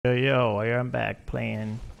Yo, I am back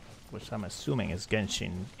playing, which I'm assuming is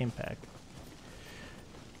Genshin Impact.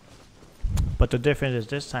 But the difference is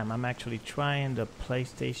this time I'm actually trying the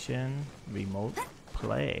PlayStation Remote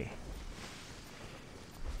Play.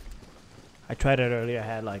 I tried it earlier, I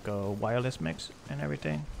had like a wireless mix and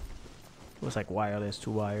everything. It was like wireless to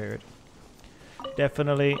wired.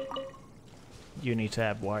 Definitely, you need to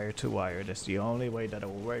have wire to wire. That's the only way that it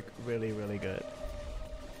will work really, really good.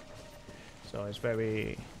 So it's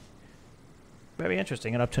very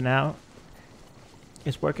interesting, and up to now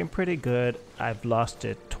it's working pretty good. I've lost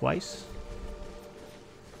it twice,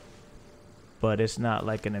 but it's not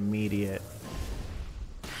like an immediate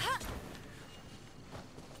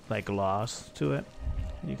like loss to it,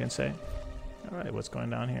 you can say. Alright, what's going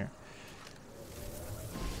down here?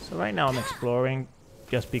 So right now I'm exploring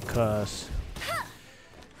just because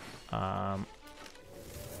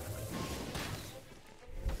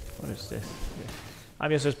what is this? I'm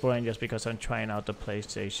just exploring just because I'm trying out the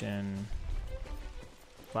PlayStation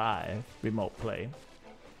 5 Remote Play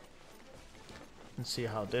and see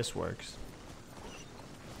how this works.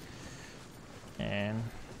 And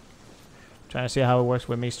trying to see how it works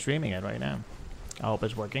with me streaming it right now. I hope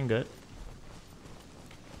it's working good.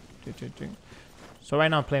 So right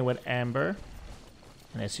now I'm playing with Amber.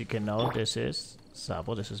 And as you can know, this is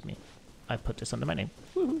Sabo, this is me. I put this under my name.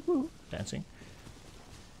 Dancing.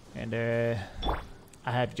 And I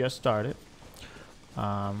have just started.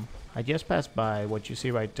 I just passed by what you see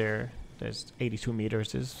right there. There's 82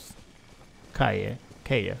 meters. Is Kaya,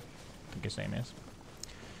 I think his name is.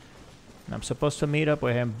 And I'm supposed to meet up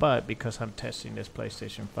with him, but because I'm testing this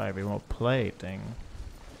PlayStation 5 Remote Play thing,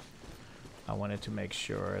 I wanted to make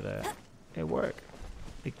sure that it worked.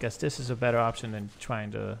 Because this is a better option than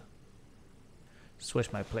trying to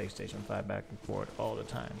switch my PlayStation 5 back and forth all the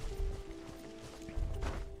time.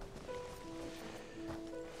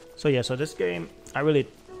 So yeah, so this game, I really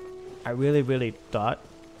thought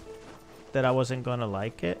that I wasn't gonna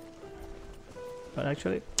like it, but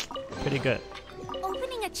actually, pretty good.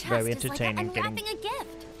 Opening a chest Very is like entertaining, unwrapping a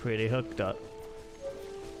gift. Pretty hooked up.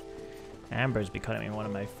 Amber's becoming one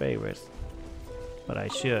of my favorites, but I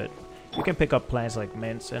should. You can pick up plants like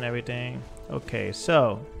mints and everything. Okay,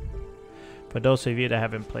 so for those of you that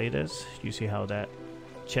haven't played this, you see how that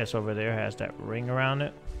chest over there has that ring around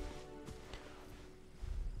it.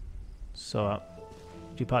 So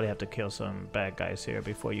you probably have to kill some bad guys here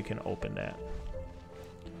before you can open that.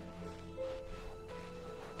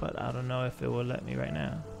 But I don't know if it will let me right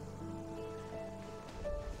now.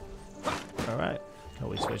 Alright, so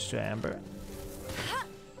we switch to Amber.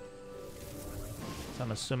 So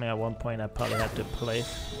I'm assuming at one point I probably have to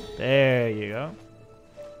place. There you go.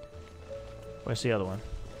 Where's the other one?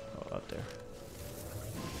 Oh, up there.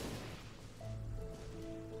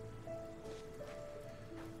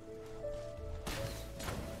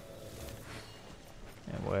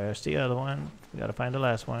 And where's the other one? We gotta find the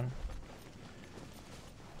last one.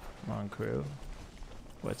 Come on, crew.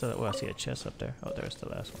 Where's the? Well, I see a chest up there. Oh, there's the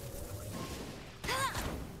last one.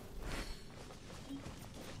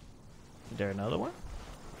 Is there another one?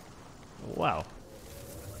 Wow.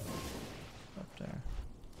 Up there.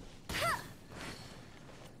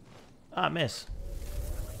 Ah, miss.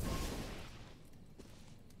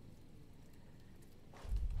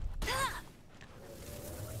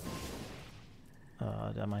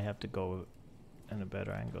 I might have to go in a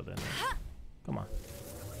better angle than this. Come on.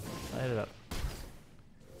 Light it up.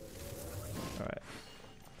 Alright.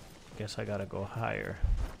 Guess I gotta go higher.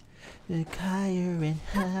 Look higher and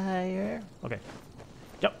higher. Okay.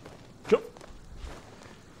 Jump. Jump.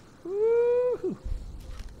 Woohoo.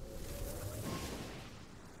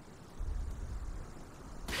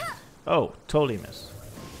 Oh, totally missed.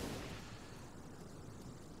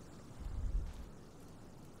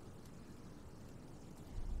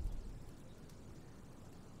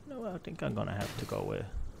 No, I think I'm gonna have to go with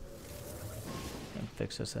and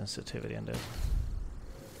fix the sensitivity on this.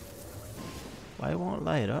 Why it won't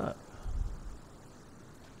light up?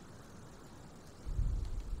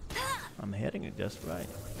 I'm hitting it just right.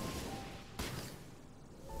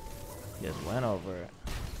 Just went over it.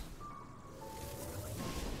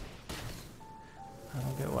 I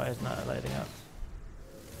don't get why it's not lighting up.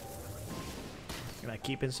 And I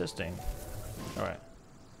keep insisting. Alright.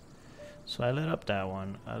 So I lit up that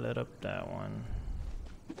one. I lit up that one.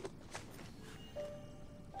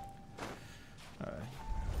 Alright.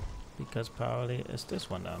 Because probably it's this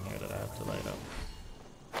one down here that I have to light up.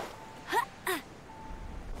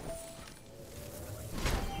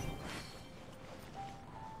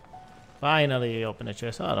 Finally open the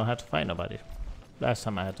chest. Oh, I don't have to fight nobody. Last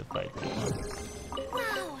time I had to fight people.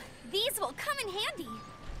 Wow, these will come in handy.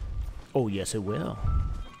 Oh, yes, it will.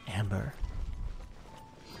 Amber.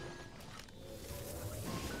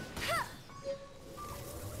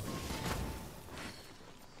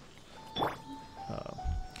 Oh.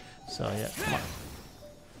 So, yeah, come on.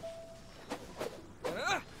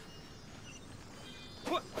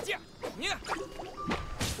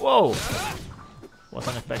 Whoa!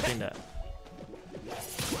 Wasn't expecting that.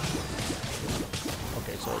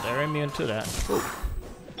 Okay, so they're immune to that. Ooh.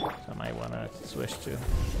 So I might want to switch to.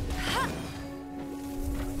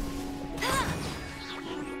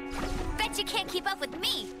 Bet you can't keep up with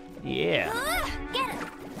me. Yeah. Get him.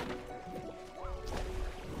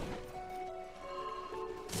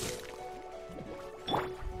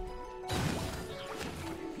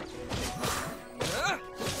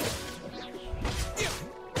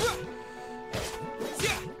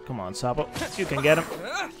 Come on, Sabo. You can get him.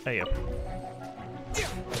 There you go.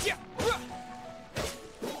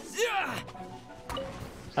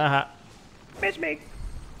 Haha. Bitch me.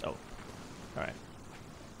 Oh. Alright.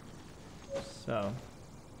 So.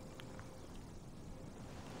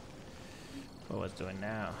 What was doing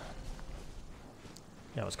now?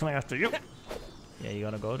 Yeah, I was coming after you. Yeah, you're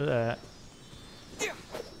gonna go to that.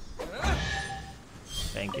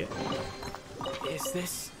 Thank you. Is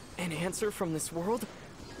this an answer from this world?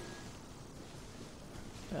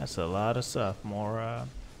 That's a lot of stuff. More,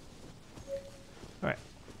 Alright.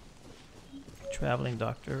 Traveling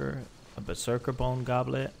Doctor, a Berserker Bone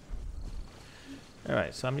Goblet.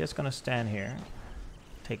 Alright, so I'm just gonna stand here,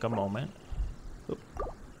 take a moment, oop,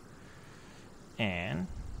 and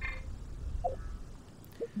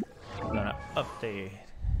I'm gonna update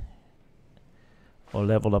or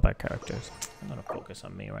level up our characters. I'm gonna focus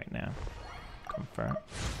on me right now. Confirm.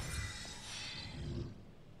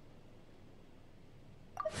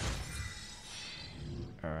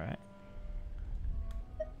 Alright.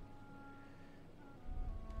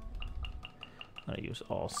 I'm gonna use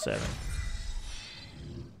all 7.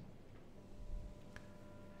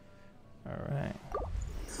 Alright.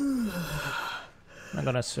 I'm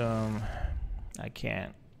gonna assume I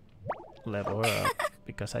can't level her up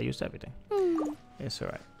because I used everything. It's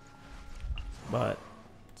alright. But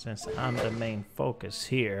since I'm the main focus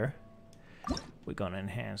here, we're gonna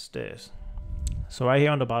enhance this. So right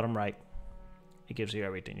here on the bottom right, it gives you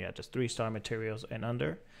everything. You have just 3-star materials and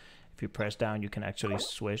under. If you press down, you can actually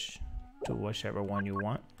switch to whichever one you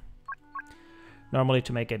want. Normally,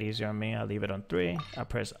 to make it easier on me, I leave it on 3. I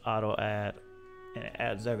press auto add, and it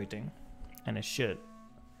adds everything. And it should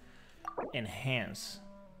enhance.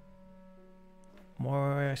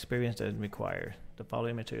 More experience than required. The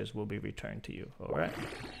following materials will be returned to you. Alright.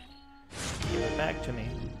 Give it back to me.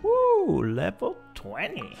 Woo! Level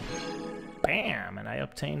 20. Bam! And I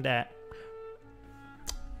obtained that.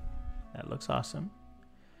 That looks awesome.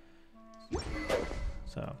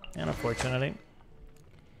 So, and unfortunately,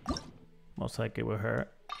 most likely with her,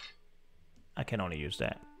 I can only use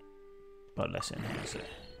that. But let's enhance it.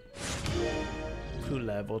 To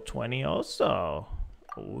level 20 also.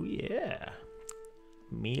 Oh yeah.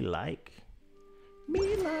 Me like.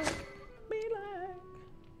 Me like. Me like.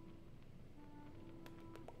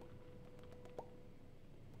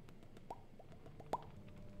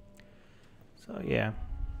 So yeah.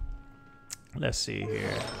 Let's see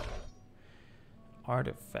here.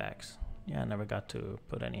 Artifacts. Yeah, I never got to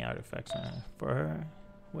put any artifacts on for her.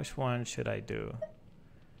 Which one should I do?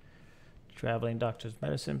 Traveling Doctor's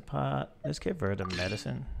Medicine Pot. Let's give her the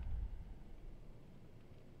medicine.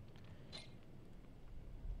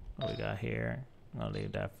 What we got here? I'll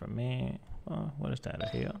leave that for me. Oh, what is that? A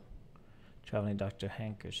heal? Traveling Doctor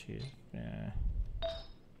Handkerchief. Yeah.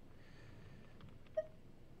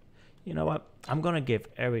 You know what? I'm gonna give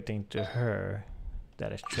everything to her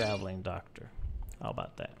that is Traveling Doctor. How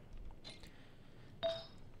about that?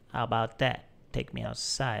 How about that? Take me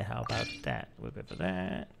outside. How about that? We'll go for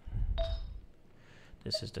that.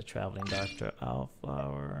 This is the Traveling Doctor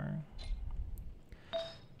Allflower.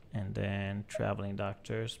 And then Traveling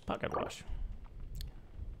Doctor's Pocket Wash.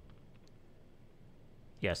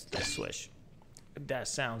 Yes, let's switch. That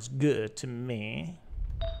sounds good to me.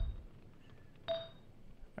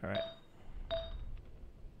 Alright.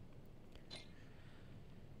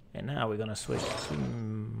 And now we're gonna switch to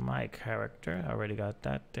my character. I already got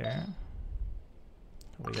that there.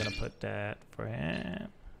 We're gonna put that for him.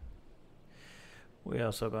 We're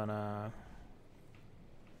also gonna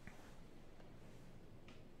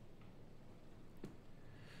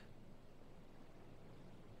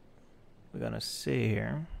see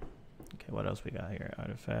here. Okay, what else we got here?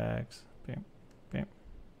 Artifacts. Beep, beep,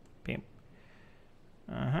 beep.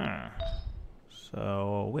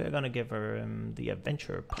 So we're gonna give her the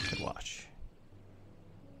Adventure Pocket Watch.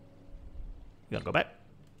 We're gonna go back.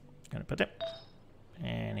 Gonna put it.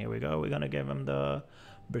 And here we go. We're gonna give him the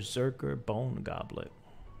Berserker Bone Goblet.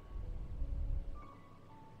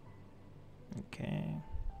 Okay.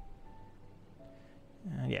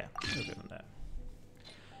 Yeah, we'll give him that.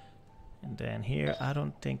 And then here, I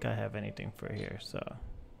don't think I have anything for here, so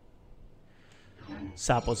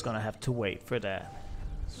Sapo's gonna have to wait for that.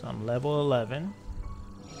 So I'm level 11.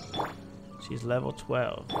 She's level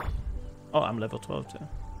 12. Oh, I'm level 12 too.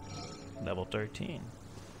 Level 13.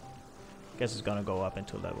 Guess it's gonna go up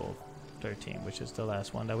into level 13, which is the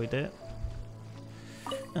last one that we did.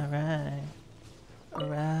 Alright.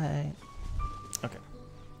 Alright. Okay.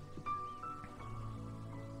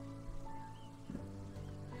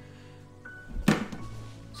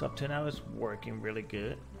 So up to now it's working really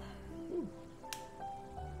good.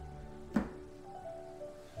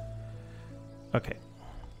 Okay.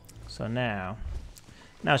 So now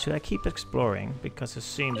should I keep exploring? Because it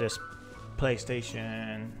seems this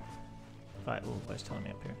PlayStation 5, oh, what's telling me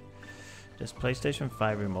up here? This PlayStation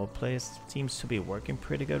 5 remote play seems to be working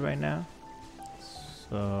pretty good right now.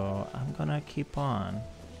 So I'm gonna keep on.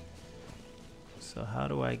 So how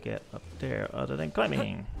do I get up there other than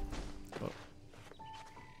climbing? Oh.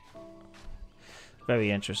 Very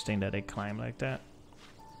interesting that they climb like that.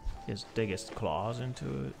 His dig his claws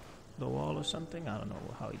into the wall or something. I don't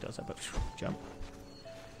know how he does that, but jump.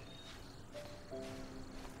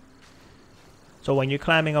 So when you're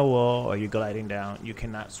climbing a wall or you're gliding down, you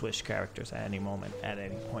cannot switch characters at any moment, at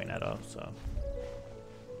any point at all. So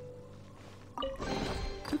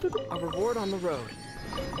A reward on the road.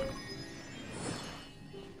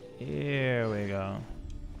 here we go.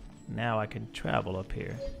 Now I can travel up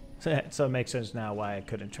here. So it makes sense now why I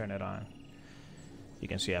couldn't turn it on. You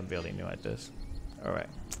can see I'm really new at this. Alright.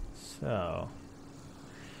 So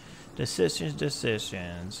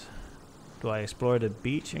decisions. Do I explore the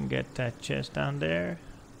beach and get that chest down there?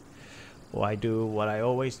 Or I do what I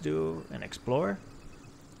always do and explore?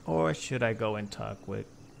 Or should I go and talk with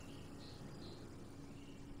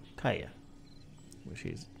Kaya? Which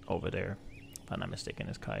is over there. If I'm not mistaken,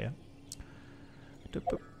 it's Kaya.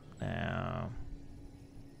 Now,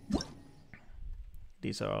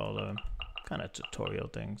 these are all the kind of tutorial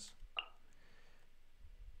things.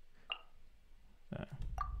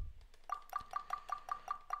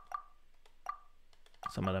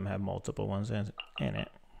 Some of them have multiple ones in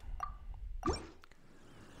it.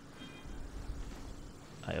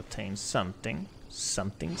 I obtained something.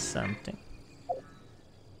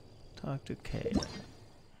 Talk to Kay.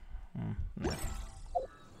 No.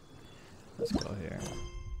 Let's go here.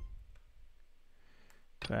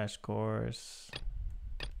 Crash course.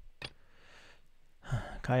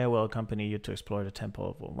 Kaya will accompany you to explore the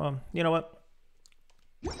temple. Well, you know what?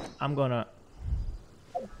 I'm gonna...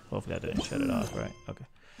 Hopefully I didn't shut it off, right? Okay.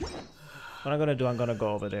 What I'm gonna do, I'm gonna go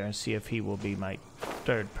over there and see if he will be my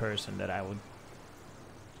third person that I would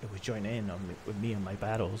join in on with me in my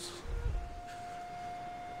battles.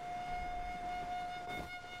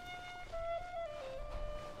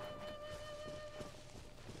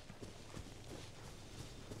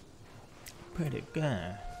 Pretty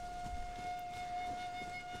good.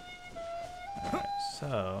 Alright,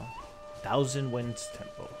 so Thousand Winds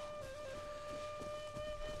Temple.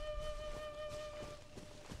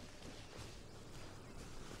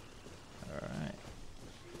 Alright.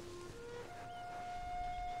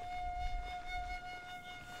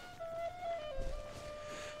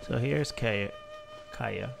 So here's Kaya.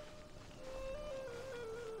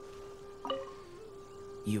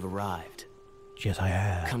 You've arrived. Yes, I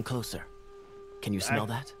have. Come closer. Can you smell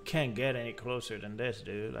that? Can't get any closer than this,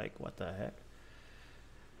 dude. Like, what the heck?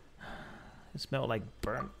 It smelled like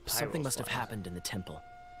burnt pyro. Something must have happened in the temple.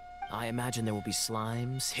 I imagine there will be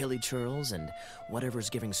slimes, hilly churls, and whatever's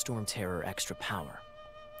giving Storm Terror extra power.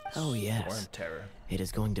 Oh yes. Storm Terror. It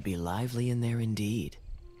is going to be lively in there indeed.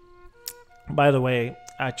 By the way,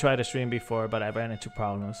 I tried to stream before, but I ran into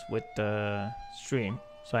problems with the stream,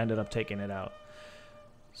 so I ended up taking it out.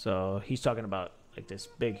 So he's talking about like this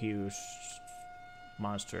big, huge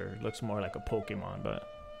monster. Looks more like a Pokemon, but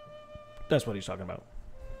that's what he's talking about.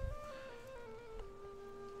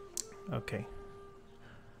 Okay.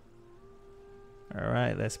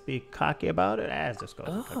 Alright, let's be cocky about it. Let's go.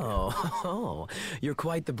 Oh, you're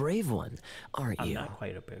quite the brave one, aren't you? I'm not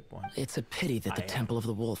quite a big one. It's a pity that the Temple of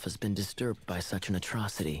the Wolf has been disturbed by such an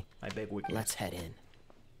atrocity. My big weakness. Let's head in.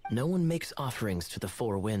 No one makes offerings to the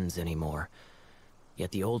Four Winds anymore.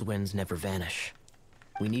 Yet the old winds never vanish.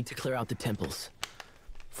 We need to clear out the temples.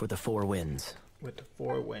 For the Four Winds. With the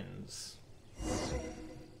Four Winds.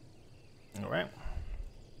 Alright.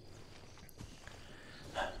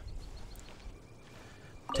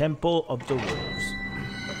 Temple of the Wolves.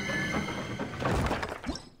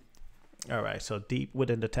 Alright, so deep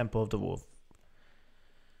within the Temple of the Wolf.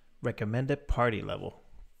 Recommended party level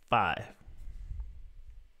 5.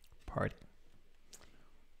 Party.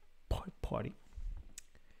 Party.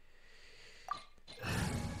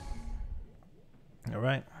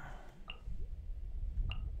 Alright.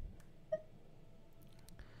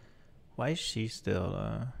 Why is she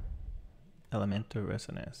still elemental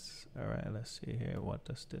resonance? Alright, let's see here. What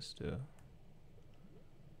does this do?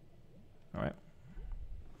 Alright.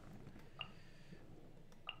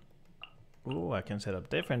 Ooh, I can set up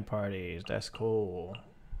different parties. That's cool.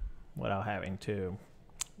 Without having to.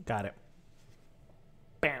 Got it.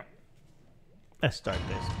 Bam. Let's start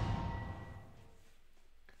this.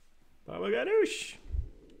 Baba Ganoush.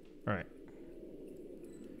 Alright.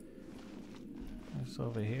 What's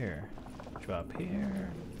over here? Drop here.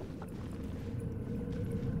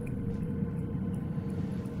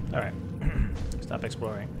 Alright. Stop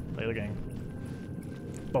exploring. Play the game.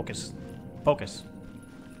 Focus. Focus.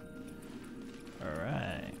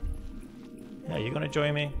 Alright. Yeah, you gonna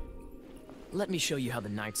join me? Let me show you how the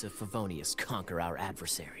Knights of Favonius conquer our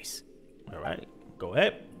adversaries. Alright. Go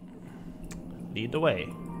ahead. Lead the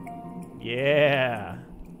way. Yeah.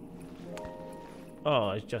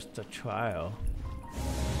 Oh, it's just a trial.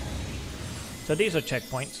 So these are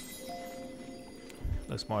checkpoints.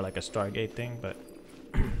 Looks more like a Stargate thing, but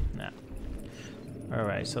nah.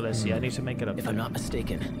 Alright, so let's see. I need to make it up. If I'm not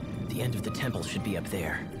mistaken, the end of the temple should be up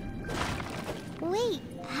there. Wait,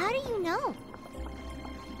 how do you know?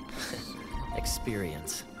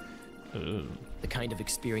 Experience. Ooh. The kind of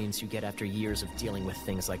experience you get after years of dealing with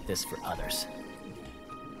things like this for others.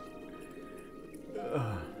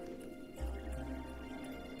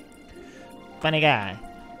 Funny guy.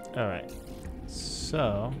 Alright.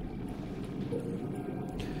 So,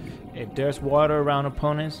 if there's water around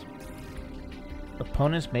opponents,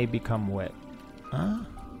 opponents may become wet. Huh?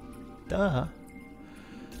 Duh.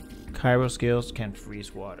 Chiral skills can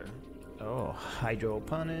freeze water. Oh, hydro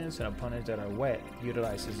opponents and opponents that are wet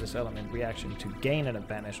utilizes this element reaction to gain an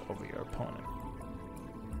advantage over your opponent.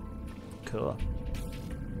 Cool.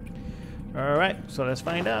 Alright, so let's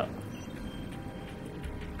find out.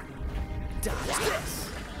 Dodge this.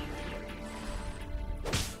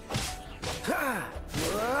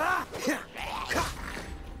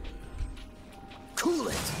 Cool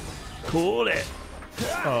it. Cool it.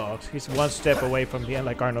 Oh, he's one step away from being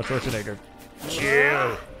like Arnold Schwarzenegger.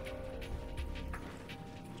 Chill.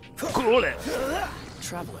 Cool it.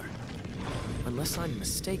 Traveler, unless I'm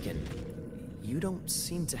mistaken, you don't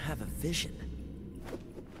seem to have a vision.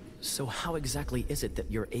 So how exactly is it that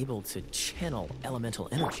you're able to channel elemental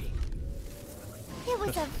energy? It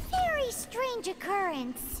was a very strange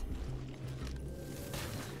occurrence.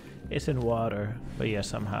 It's in water, but yeah,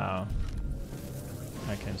 somehow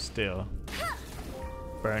I can still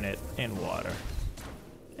burn it in water.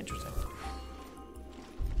 Interesting.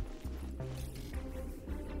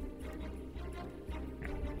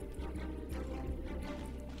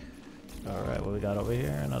 Alright, what we got over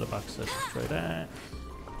here? Another box. Let's destroy that.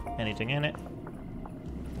 Anything in it?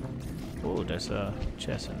 Oh, there's a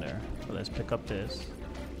chest in there. So let's pick up this.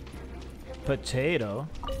 Potato.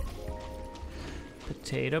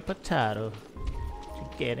 Potato. You're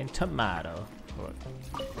getting tomato.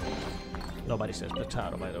 Nobody says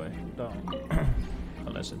potato, by the way.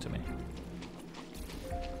 Don't listen to me.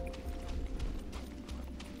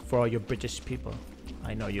 For all your British people,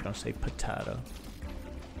 I know you don't say potato,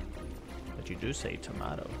 but you do say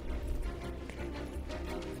tomato.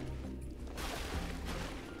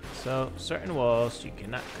 So, certain walls you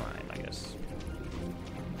cannot climb, I guess.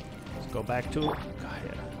 Let's go back to...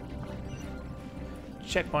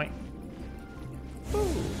 checkpoint.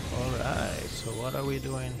 Alright, so what are we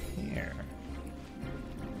doing here?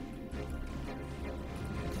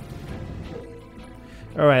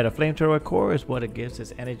 Alright, a flamethrower core is what it gives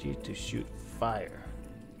its energy to shoot fire.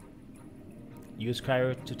 Use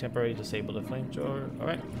Cryo to temporarily disable the flamethrower.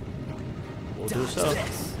 Alright. We'll do so.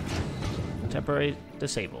 Temporary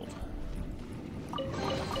disabled.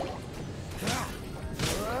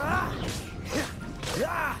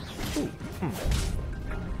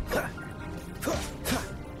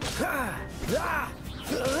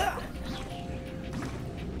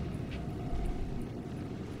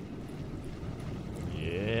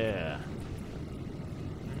 Yeah.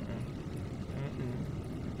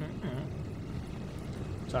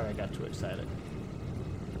 Sorry, I got too excited.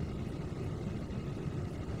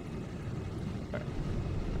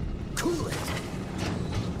 Cool it.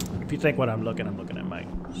 If you think what I'm looking at my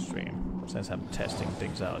stream since I'm testing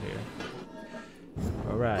things out here.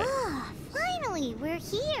 Alright. Finally, Finally, we're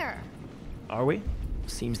here. Are we?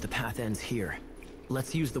 Seems the path ends here.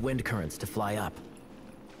 Let's use the wind currents to fly up.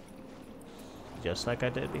 Just like I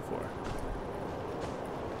did before.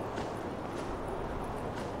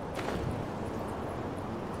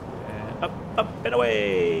 And up, up, and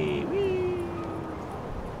away! Whee!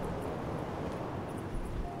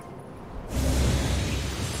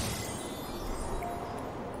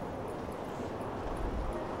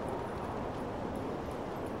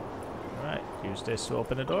 Alright, use this to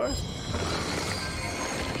open the doors.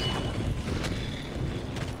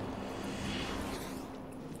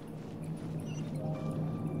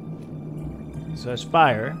 So it's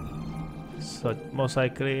fire. So most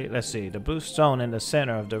likely, let's see, the blue stone in the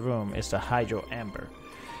center of the room is the hydro amber.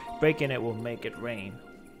 Breaking it will make it rain.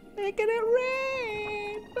 Making it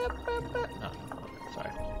rain! Oh,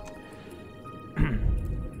 sorry.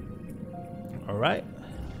 Alright,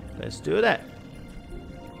 let's do that.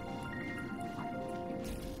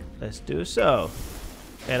 Let's do so.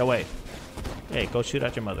 Get away. Hey, go shoot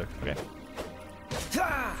at your mother, okay?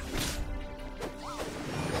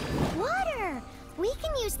 Water! We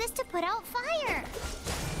can use this to put out fire.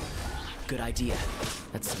 Good idea.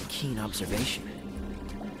 That's some keen observation.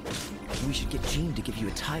 We should get Jean to give you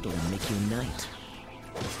a title and make you a knight.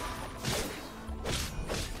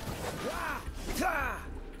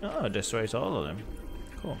 Oh, it destroys all of them.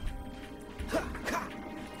 Cool.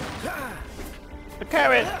 A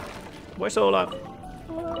carrot! Where's Olaf?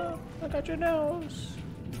 Oh, I got your nose.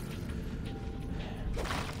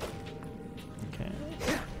 Okay.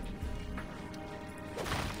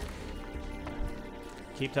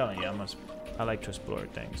 Keep telling you, I like to explore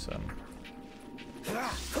things.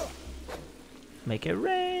 Make it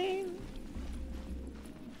rain.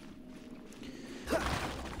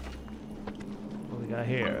 What we got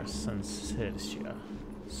here? Sunsetia.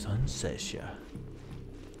 Sunsetia.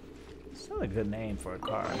 It's not a good name for a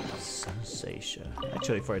car. Sunsetia.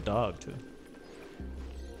 Actually, for a dog too.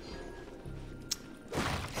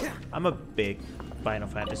 I'm a big Final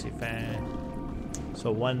Fantasy fan.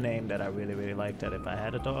 So one name that I really like that if I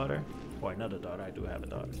had a daughter, or another daughter, I do have a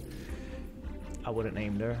daughter, I would have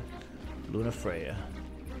named her Luna Freya.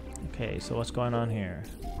 Okay, so what's going on here?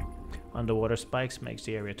 Underwater spikes makes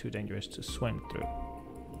the area too dangerous to swim through.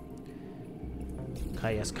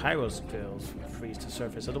 Kaya's Kairos fills freeze the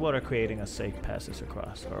surface of the water, creating a safe passage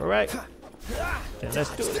across. Alright, then let's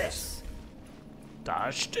do this.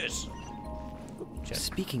 Dodge this.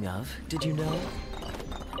 Speaking of, did you know?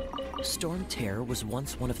 Storm Terror was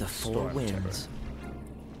once one of the four winds.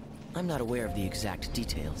 I'm not aware of the exact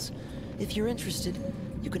details. If you're interested,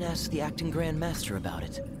 you can ask the acting Grand Master about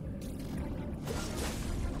it.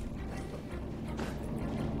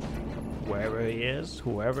 Wherever he is,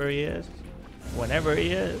 whoever he is, whenever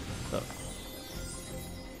he is. So.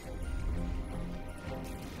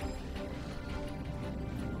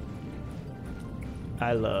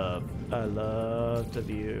 I love the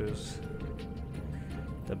views,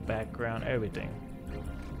 the background, everything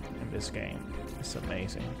in this game. It's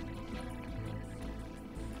amazing.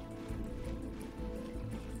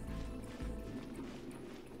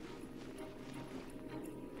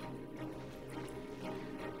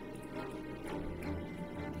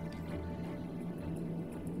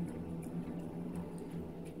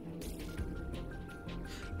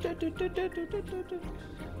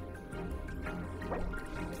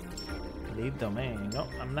 Leave domain. No,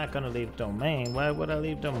 I'm not gonna leave domain. Why would I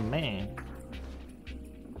leave domain?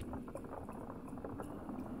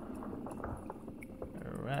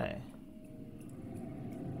 Alright.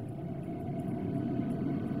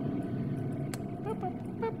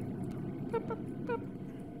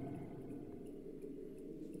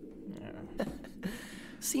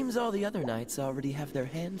 Seems all the other knights already have their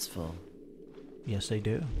hands full. Yes, they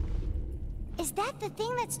do. Is that the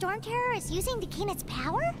thing that Storm Terror is using to gain its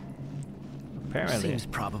power? Apparently. Seems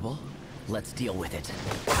probable. Let's deal with it.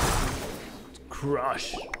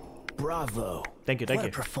 Crush. Bravo. Thank you, What a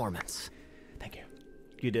performance. Thank you.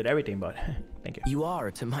 You did everything, bud. Thank you. You are,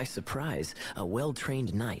 to my surprise, a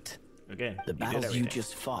well-trained knight. Again, The battles you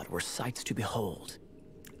just fought were sights to behold.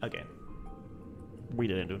 Again. We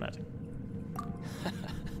didn't do nothing.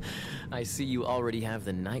 I see you already have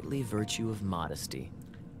the knightly virtue of modesty.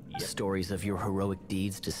 Yep. Stories of your heroic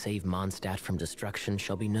deeds to save Mondstadt from destruction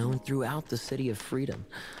shall be known throughout the City of Freedom,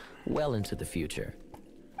 well into the future.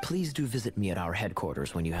 Please do visit me at our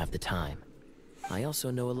headquarters when you have the time. I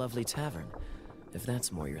also know a lovely tavern, if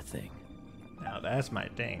that's more your thing. Now that's my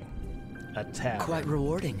thing. A tavern. Quite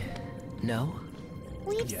rewarding, no?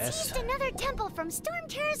 We've Yes. seized another temple from Storm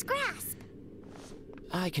Terror's grasp.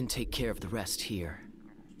 I can take care of the rest here.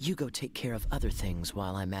 You go take care of other things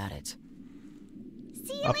while I'm at it.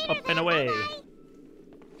 See you Up, later, up, and then. away. Bye-bye.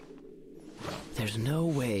 There's no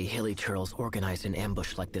way hilly turtles organized an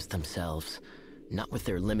ambush like this themselves. Not with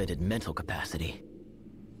their limited mental capacity.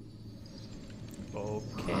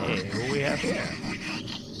 Okay, who we have here?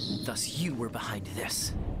 Thus you were behind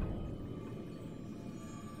this.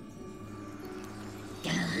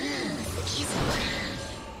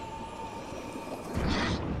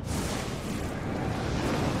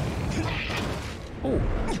 Ooh.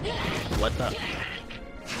 What the?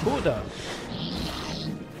 Who the?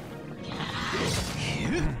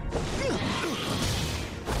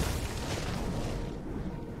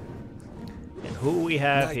 And who we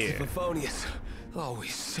have Knights here? of Favonius,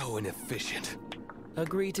 always so inefficient.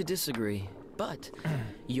 Agree to disagree, but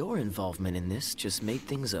your involvement in this just made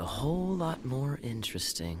things a whole lot more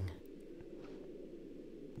interesting.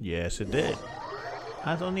 Yes, it did.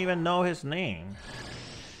 I don't even know his name.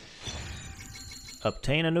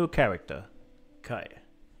 Obtain a new character. Kaya.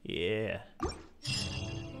 Yeah.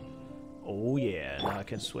 Oh yeah, now I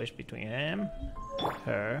can switch between him,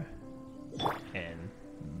 her, and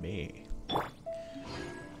me.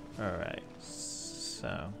 Alright,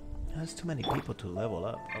 so that's too many people to level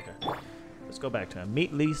up. Okay, let's go back to him.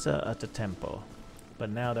 Meet Lisa at the temple.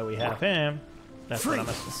 But now that we have him, that's what I'm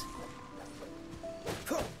gonna Freeze!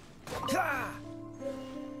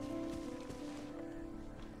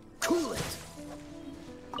 Cool it!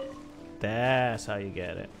 That's how you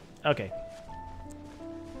get it. Okay.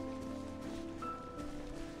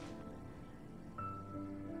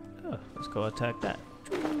 Oh, let's go attack that.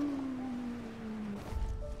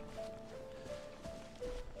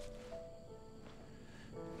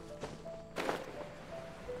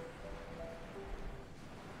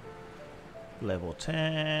 Level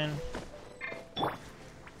 10.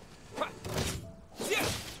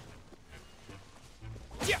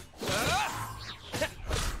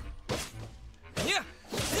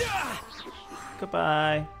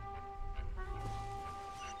 Goodbye.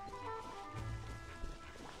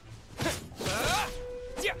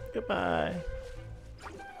 Goodbye.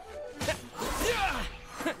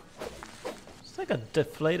 It's like a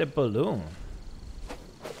deflated balloon.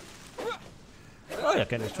 Oh, yeah, I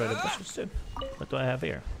can destroy the bushes too. What do I have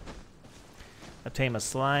here? Obtain a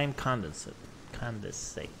slime condensate.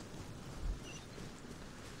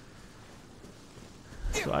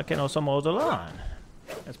 So I can also mow the lawn.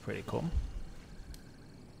 That's pretty cool.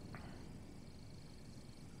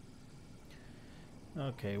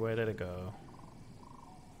 Okay, where did it go?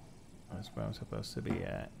 That's where I'm supposed to be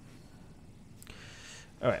at.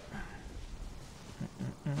 Alright.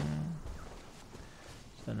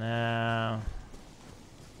 So now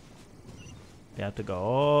we have to go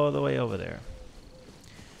all the way over there.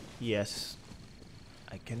 Yes,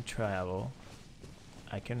 I can travel.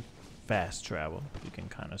 I can fast travel, you can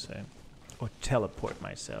kind of say. Or teleport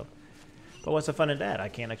myself. But what's the fun in that? I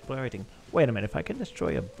can't explore everything. Wait a minute, if I can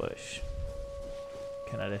destroy a bush,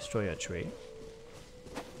 can I destroy a tree?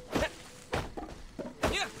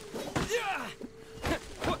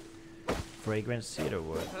 Fragrant cedar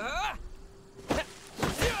wood.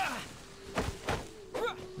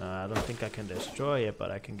 No, I don't think I can destroy it,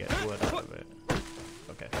 but I can get wood out of it.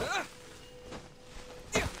 Okay.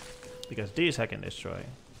 Because these I can destroy.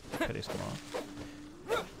 Pretty small.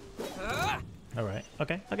 Alright,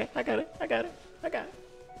 okay, I got it. I got it.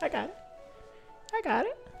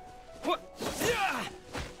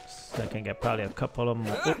 So I can get probably a couple of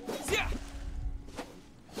more. Oop.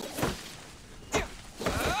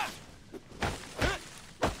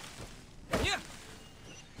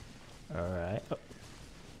 Alright. Oh.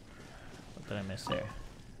 What did I miss there?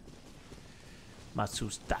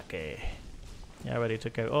 Matsustake. Yeah, I already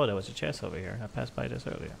took care. Oh, there was a chest over here. I passed by this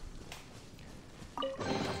earlier.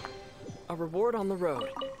 A reward on the road.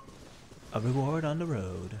 A reward on the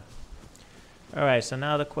road. Alright, so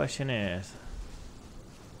now the question is,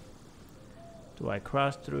 do I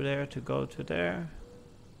cross through there to go to there?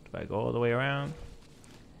 Do I go all the way around?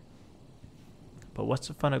 But what's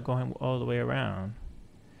the fun of going all the way around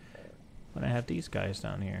when I have these guys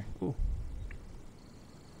down here? Ooh.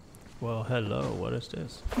 Well, hello, what is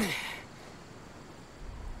this?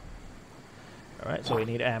 Alright, so we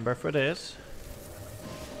need amber for this.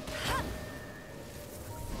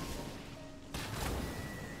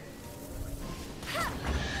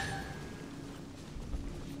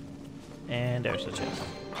 And there's the chest.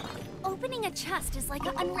 Opening a chest is like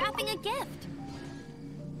unwrapping a gift.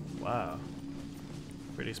 Wow.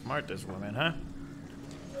 Pretty smart, this woman, huh?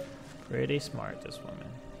 Pretty smart, this woman.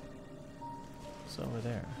 What's over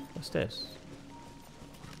there? What's this?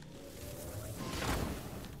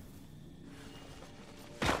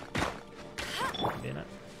 Maybe not.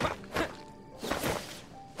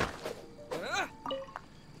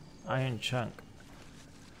 iron chunk.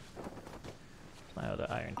 My other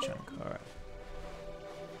iron chunk. Alright.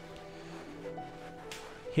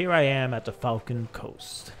 Here I am at the Falcon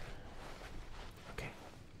Coast. Okay.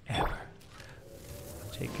 Amber.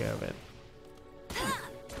 Take care of it.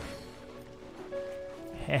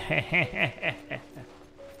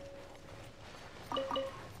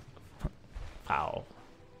 Ow.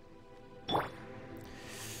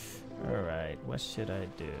 Alright, what should I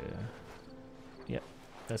do? Yep,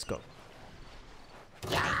 let's go.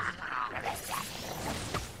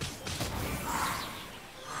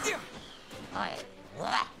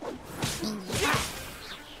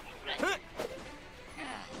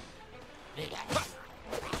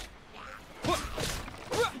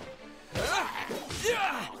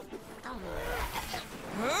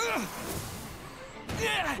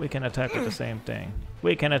 We can attack with the same thing.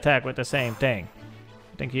 We can attack with the same thing.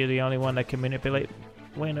 Think you're the only one that can manipulate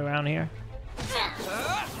wind around here?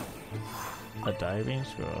 A diving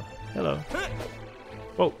scroll. Hello.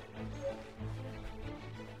 Whoa.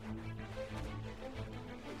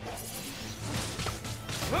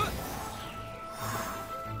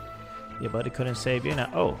 Your buddy couldn't save you now.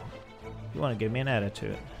 Oh, you want to give me an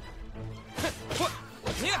attitude?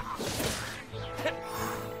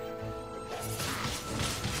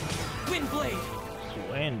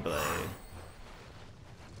 Windblade.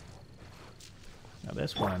 Now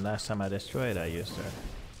this one, last time I destroyed, I used her.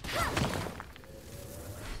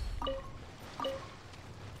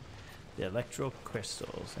 The electro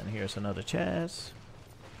crystals, and here's another chest.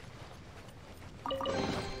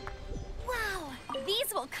 Wow,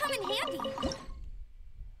 these will come in handy.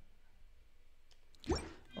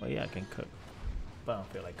 Oh yeah, I can cook. But I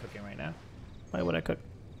don't feel like cooking right now. Why would I cook?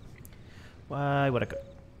 Why would I cook?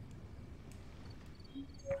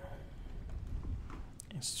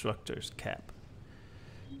 Instructor's cap.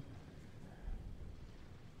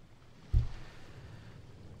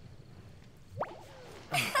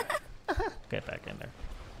 Get back in there.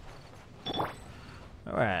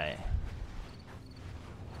 Alright.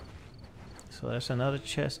 So there's another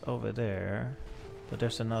chest over there. But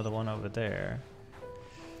there's another one over there.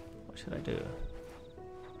 What should I do?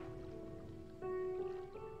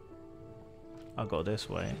 I'll go this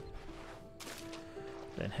way.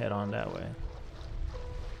 Then head on that way.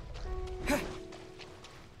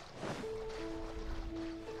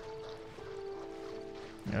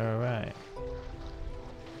 Alright.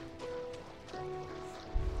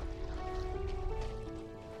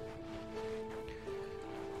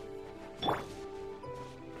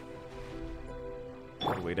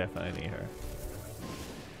 We definitely need her.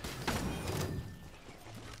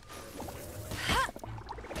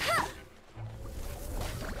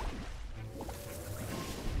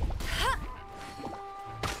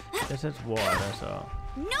 This is water, so.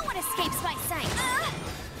 No one escapes my sight.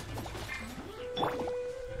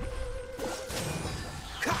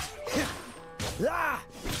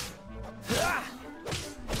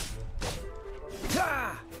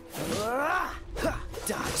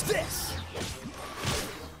 Dodge this!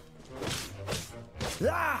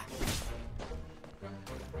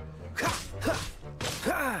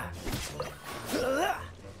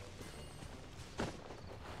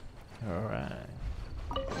 Alright.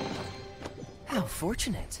 How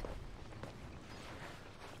fortunate.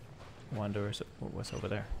 Wonder what's over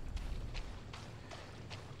there.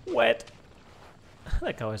 Wet.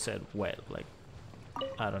 Like how I said wet, like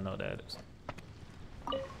I don't know what that is.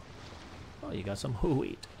 Oh, you got some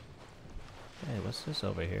wheat. Hey, what's this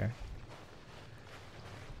over here?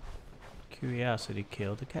 Curiosity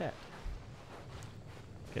killed the cat.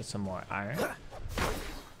 Get some more iron.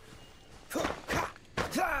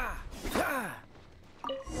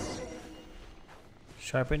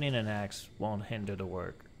 Sharpening an axe won't hinder the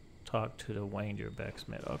work. Talk to the Wanger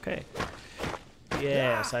Becksmith. Okay.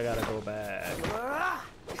 Yes, I gotta go back.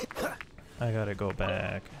 I gotta go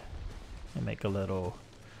back and make a little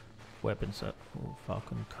weapons up. Ooh,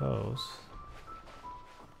 Falcon Coast.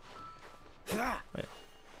 Wait.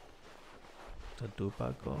 The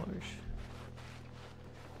Dupa Gorge.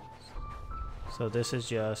 So this is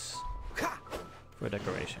just for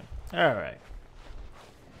decoration. Alright.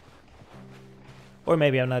 Or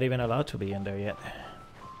maybe I'm not even allowed to be in there yet.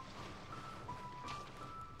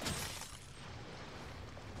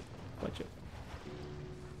 Watch it.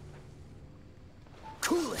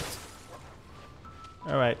 Cool it.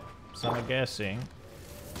 Alright, so I'm guessing.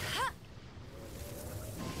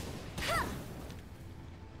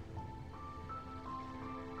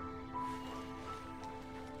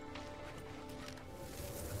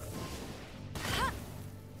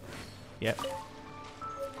 Yep.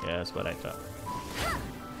 Yeah, that's what I thought.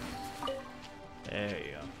 There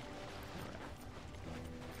you go.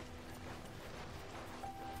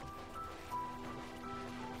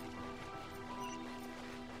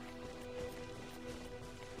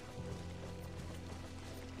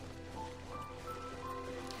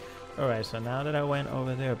 Alright, so now that I went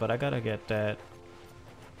over there, but I gotta get that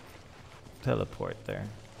teleport there.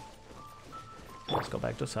 Let's go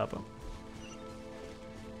back to Sabo.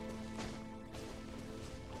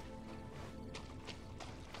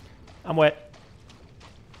 I'm wet.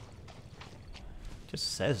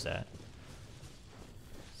 Just says that.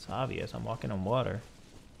 It's obvious. I'm walking on water.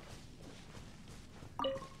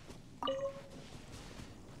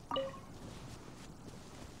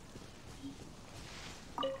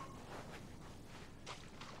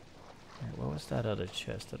 Alright, what was that other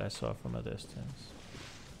chest that I saw from a distance?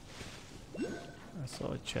 I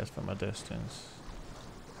saw a chest from a distance.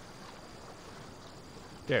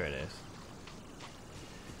 There it is.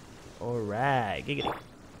 Alright, giggity.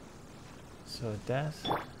 So that's...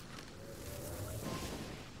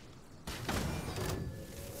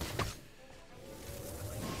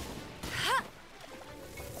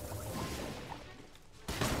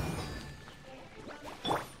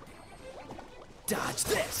 Dodge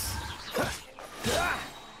this!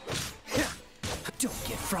 Don't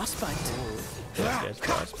get frostbite. Yes,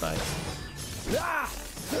 frostbite.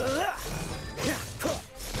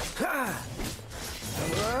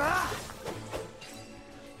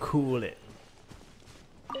 Cool it.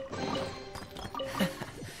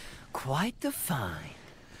 Quite the find.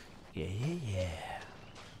 Yeah, yeah, yeah.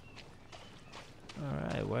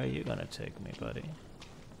 Alright, where are you gonna take me, buddy?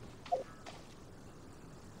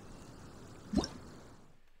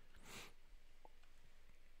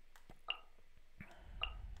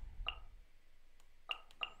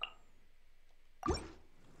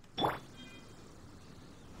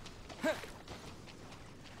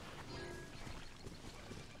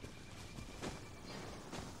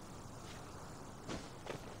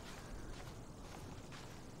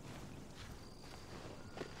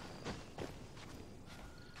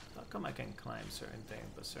 How come I can climb certain things,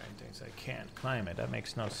 but certain things I can't climb it? That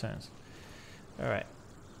makes no sense. Alright,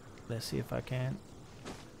 let's see if I can.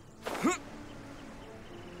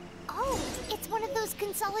 Oh, it's one of those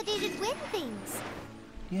consolidated wind things.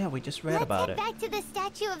 Yeah, we just read about it. Let's head back to the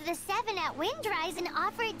statue of the Seven at Windrise and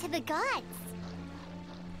offer it to the gods.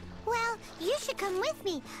 Well, you should come with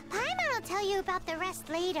me. Paimon will tell you about the rest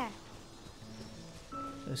later.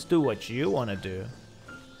 Let's do what you want to do.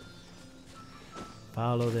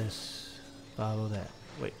 Follow this. Follow that.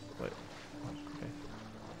 Wait, wait. Okay.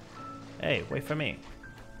 Hey, wait for me.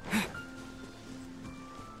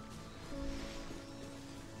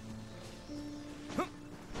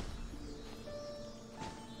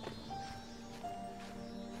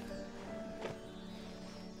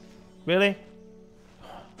 Really?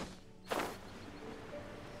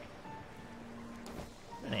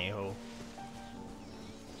 Anyhow.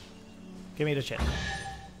 Give me the chest.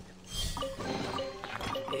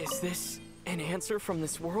 Is this an answer from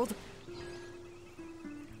this world?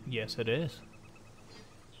 Yes, it is.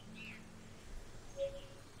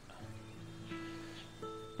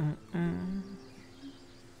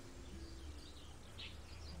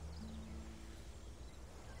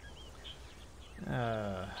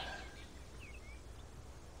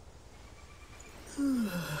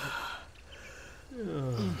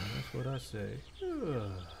 That's what I say.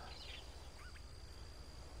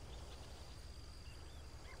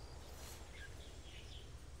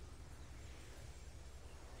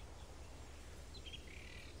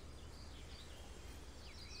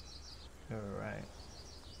 All right.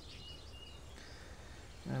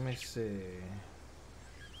 Let me see.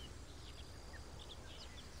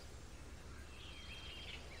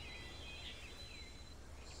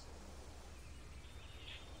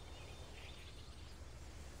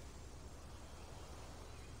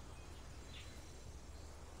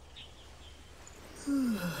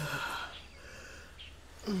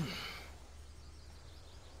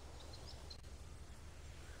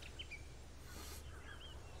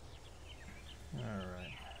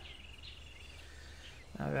 Alright.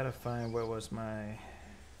 Now I gotta find where was my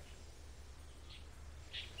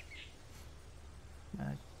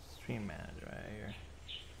stream manager right here.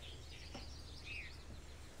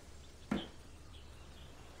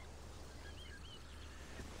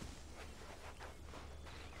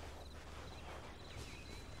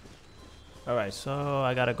 Alright, so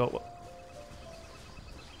I gotta go.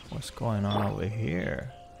 What's going on over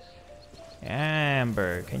here?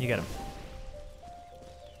 Amber, can you get him?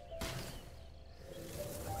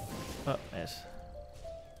 Oh, yes.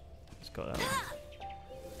 Let's go that way.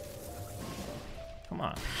 Come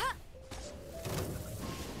on.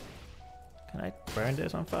 Can I burn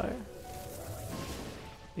this on fire?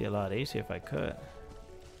 Be a lot easier if I could.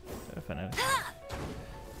 Definitely.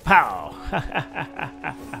 Pow!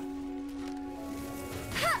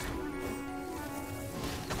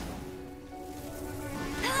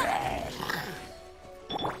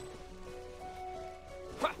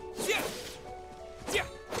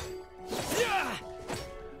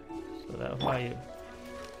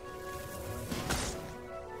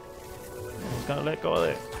 He's gonna let go of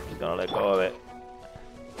it. He's gonna let go of it.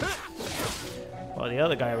 Well, the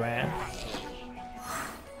other guy ran.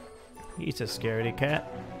 He's a scaredy cat.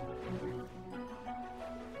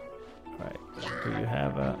 Right. Do you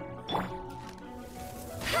have a...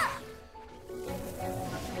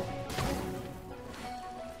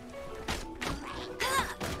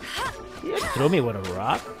 You threw me with a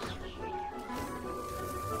rock?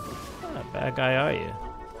 What a bad guy are you?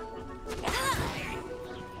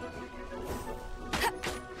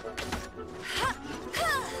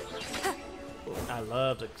 I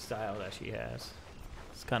love the style that she has.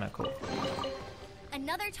 It's kind of cool.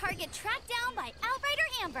 Another target tracked down by Outrider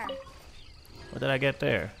Amber. What did I get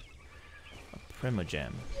there? A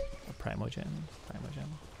Primogem. A Primogem? Primogem?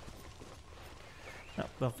 No,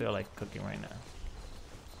 don't feel like cooking right now.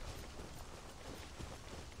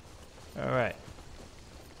 Alright.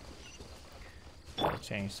 Gotta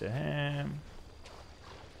change to him.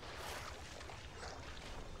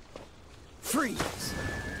 Freeze!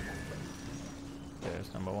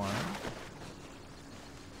 There's number one.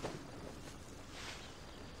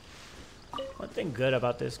 One thing good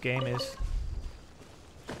about this game is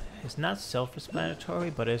it's not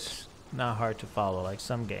self-explanatory, but it's not hard to follow. Like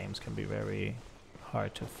some games can be very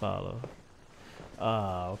hard to follow.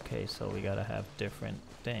 Okay, so we gotta have different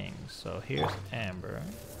things. So here's Amber.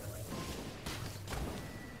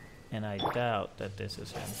 And I doubt that this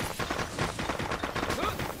is him.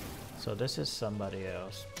 So this is somebody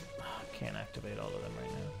else. I can't activate all of them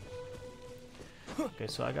right now. Okay,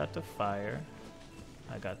 so I got the fire.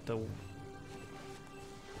 I got the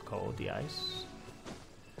cold, the ice.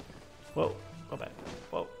 Whoa, go back.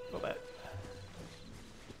 Whoa, go back.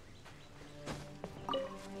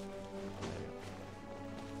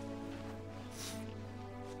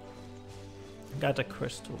 Got the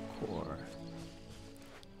crystal core.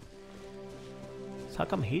 So how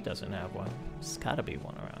come he doesn't have one? There's gotta be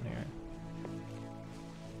one around here.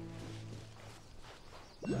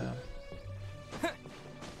 Well.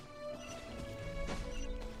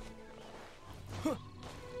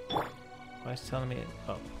 Why is it telling me?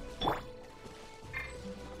 Oh.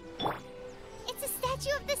 It's a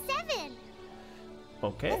statue of the seven.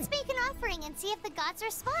 Okay. Let's make an offering and see if the gods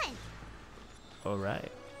respond.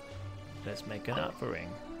 Alright. Let's make an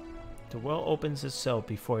offering. The world opens itself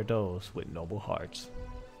before those with noble hearts.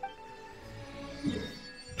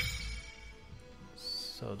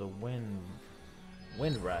 So the wind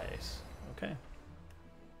rise. Okay.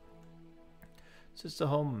 This is the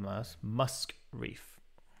whole musk reef.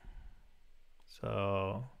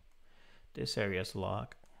 So this area is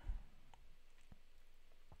locked.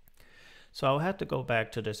 So I'll have to go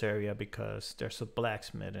back to this area because there's a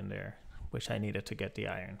blacksmith in there, which I needed to get the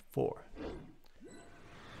iron for.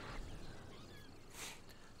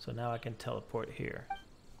 So now I can teleport here.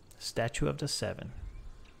 Statue of the Seven.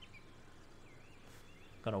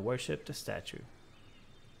 Gonna worship the statue.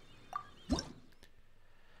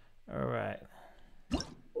 Alright.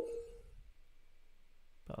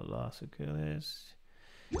 Los Achilles.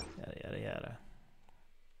 Yada yada yada.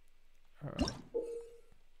 Alright.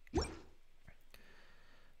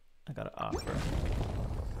 I got an offer.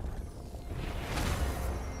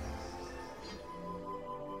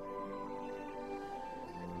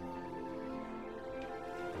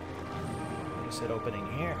 Is it opening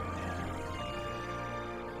here?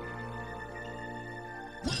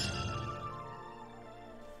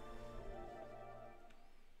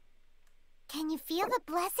 Can you feel the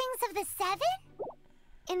blessings of the seven?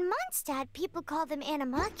 In Mondstadt, people call them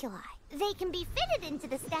animalculi. They can be fitted into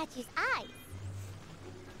the statue's eyes.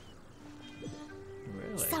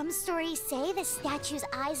 Really? Some stories say the statue's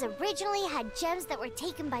eyes originally had gems that were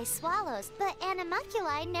taken by swallows, but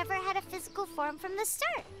animalculi never had a physical form from the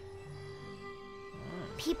start.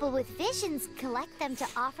 People with visions collect them to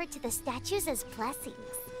offer to the statues as blessings.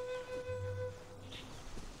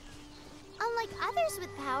 Unlike others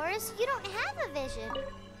with powers, you don't have a vision.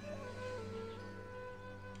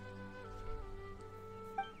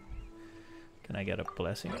 Can I get a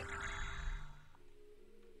blessing?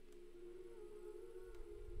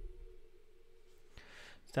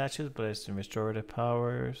 Statues blessed and restorative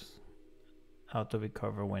powers. How to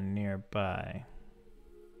recover when nearby.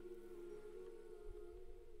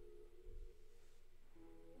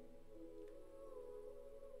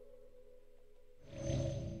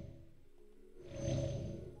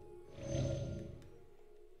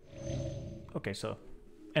 Okay, so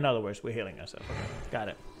in other words, we're healing ourselves. Okay, got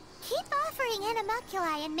it. Keep offering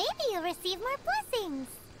animalculi and maybe you'll receive more blessings.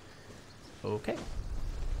 Okay.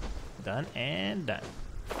 Done and done.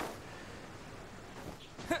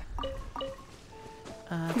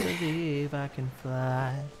 I believe I can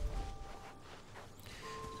fly.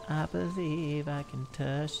 I believe I can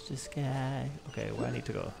touch the sky. Okay, where I need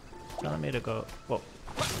to go? Telling me to go. Whoa.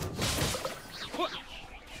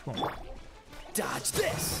 Shwoom. Dodge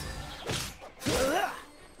this!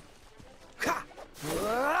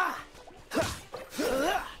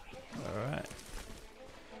 Alright.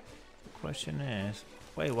 The question is...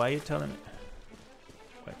 Wait, why are you telling me...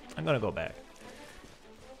 Wait, I'm gonna go back.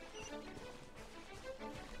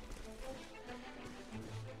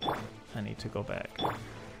 I need to go back.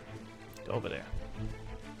 Over there.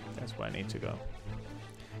 That's where I need to go.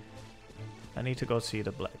 I need to go see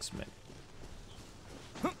the blacksmith.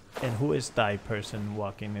 And who is thy person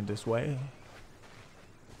walking in this way?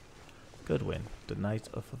 Goodwin, the Knight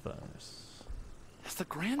of Avernus. Has the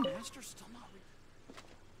Grand Master still not...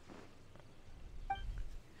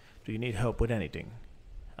 Do you need help with anything?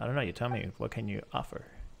 I don't know, you tell me. What can you offer?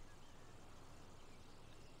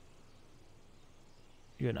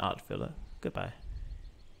 You're an odd fella. Goodbye.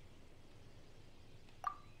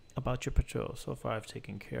 About your patrol. So far I've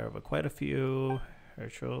taken care of quite a few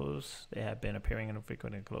patrols. They have been appearing and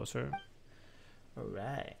frequently closer.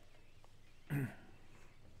 Alright. I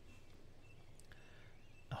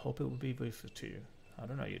hope it will be useful to you. I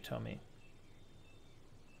don't know, you tell me.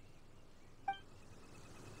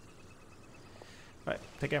 Alright,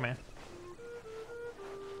 take care, man.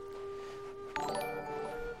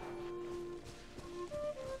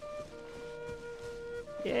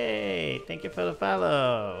 Yay! Thank you for the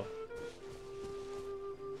follow.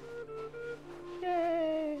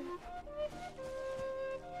 Yay!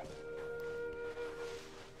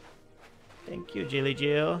 Thank you, Jilly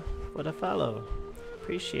Jill, for the follow.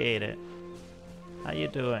 Appreciate it. How you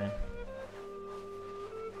doing?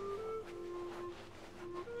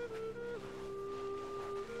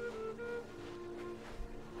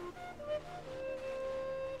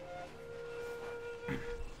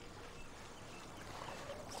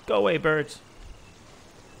 Go away, birds.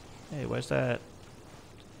 Hey, where's that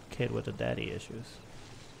kid with the daddy issues?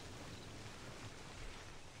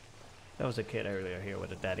 That was a kid earlier here with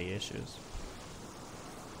the daddy issues.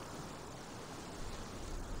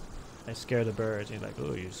 I scare the birds. He's like,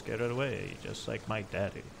 oh, you scared it away, just like my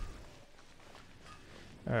daddy.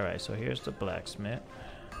 Alright, so here's the blacksmith.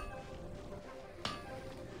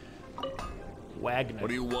 Wagner. What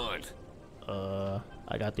do you want?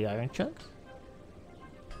 I got the iron chunks.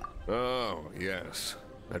 Oh, yes.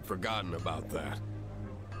 I'd forgotten about that.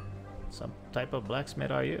 Some type of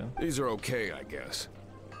blacksmith are you? These are okay, I guess.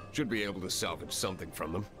 Should be able to salvage something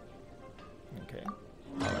from them. Okay.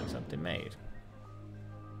 I like something made.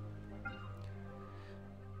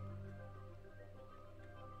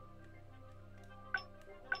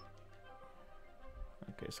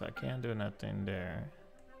 Okay, so I can't do nothing there.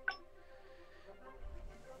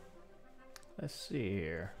 Let's see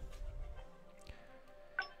here.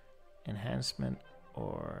 Enhancement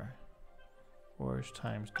or forge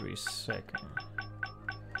times 3 seconds.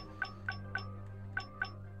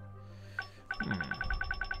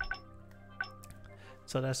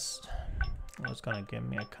 So that's what's gonna give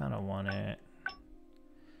me. I kind of want it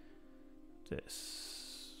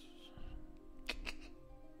this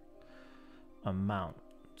amount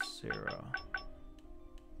 0.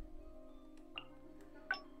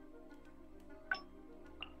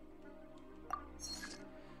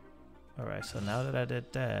 Alright, so now that I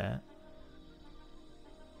did that,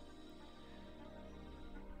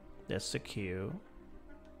 that's the queue.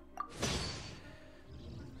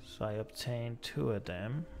 So I obtained 2 of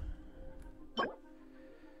them.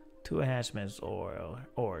 2 enhancements or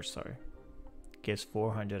sorry. Gives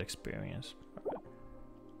 400 experience.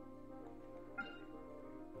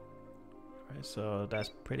 Alright, so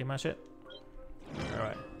that's pretty much it.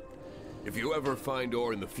 Alright. If you ever find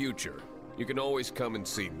ore in the future, you can always come and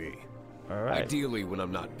see me. Alright. Ideally when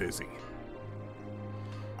I'm not busy.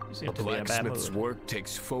 You seem A to be in a bad blacksmith's mood. work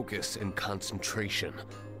takes focus and concentration.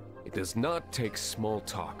 It does not take small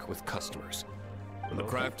talk with customers. When the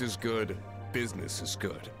craft is good, business is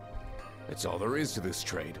good. That's all there is to this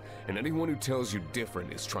trade, and anyone who tells you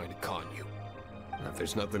different is trying to con you. And if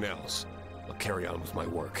there's nothing else, I'll carry on with my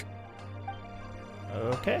work.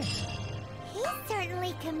 Okay. He's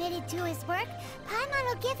certainly committed to his work. Paimon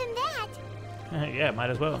will give him that. Yeah, might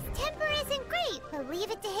as well. His temper isn't great, but leave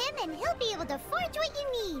it to him and he'll be able to forge what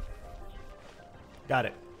you need. Got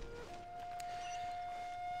it.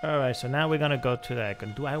 Alright, so now we're gonna go to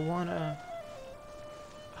that. Do I wanna...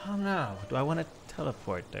 I don't know. Do I want to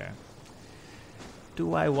teleport there?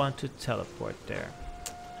 Do I want to teleport there?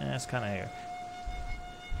 That's kind of here.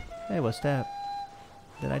 Hey, what's that?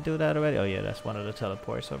 Did I do that already? Oh yeah, that's one of the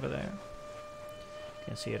teleports over there. You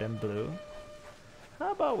can see it in blue.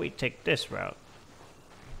 How about we take this route?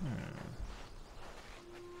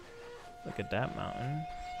 Look at that mountain.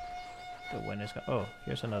 The wind is oh,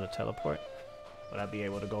 here's another teleport. Would I be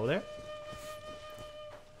able to go there?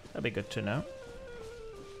 That'd be good to know.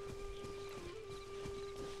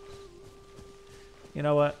 You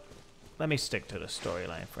know what? Let me stick to the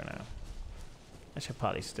storyline for now. I should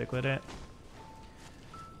probably stick with it.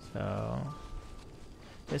 So,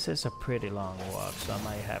 this is a pretty long walk, so I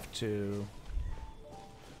might have to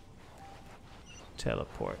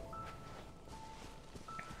teleport.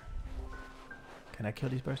 Can I kill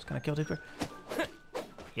these birds? Can I kill these birds?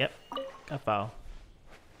 Yep, I foul.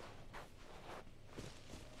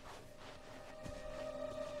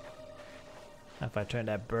 If I turn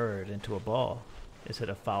that bird into a ball, is it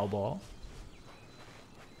a foul ball?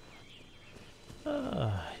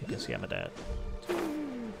 You can see I'm a dad.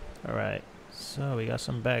 Alright, so we got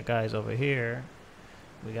some bad guys over here.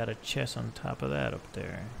 We got a chest on top of that up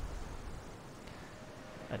there.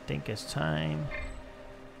 I think it's time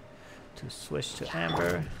to switch to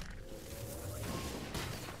Amber.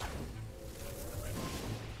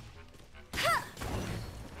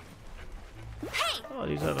 Oh,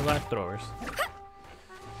 these are the life throwers.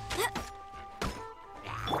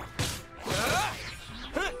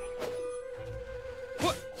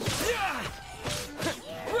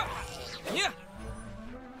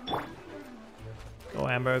 Go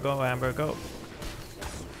Amber, go Amber, go.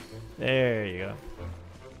 There you go.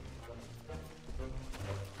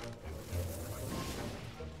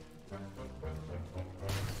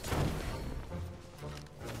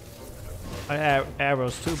 I have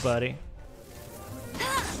arrows too, buddy.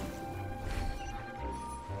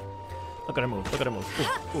 Look at her move, look at her move.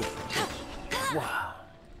 Ooh, ooh. Wow.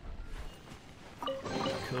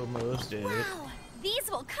 Cool moves, dude. Wow, these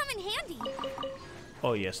will come in handy.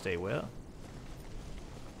 Oh, yes, they will.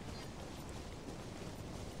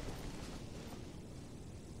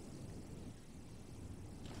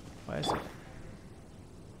 Why is it?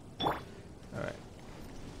 Alright.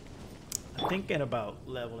 I'm thinking about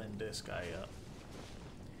leveling this guy up.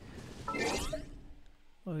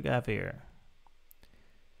 What do we got here?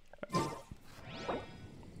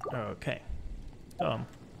 Okay. I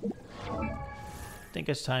think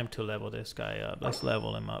it's time to level this guy up. Let's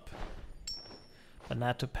level him up. But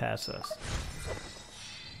not to pass us.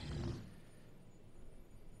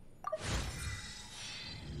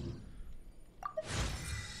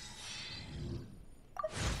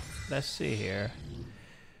 Let's see here.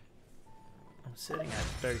 I'm sitting at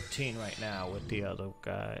 13 right now with the other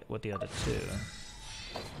guy, with the other two.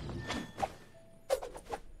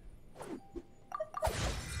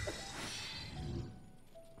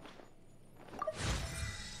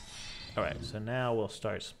 Alright, so now we'll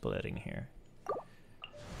start splitting here.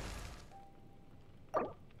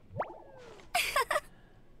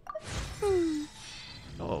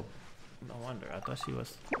 Oh, no wonder. I thought she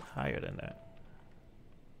was higher than that.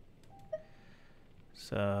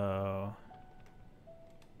 So...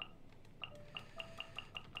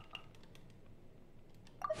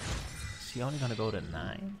 is she only gonna go to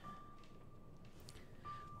 9?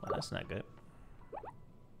 Well, that's not good.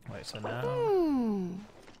 Wait, so now...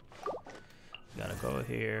 gotta go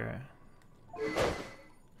here.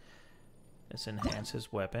 Let's enhance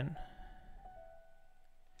his weapon.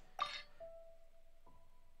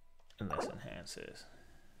 And let's enhance his.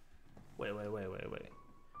 Wait.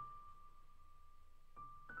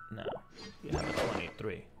 No, you have a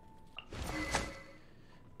 23.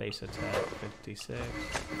 Base attack 56.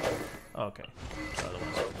 Okay, the other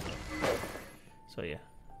one's over. So yeah,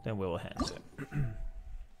 then we'll enhance it.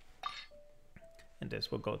 And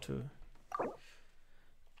this will go to.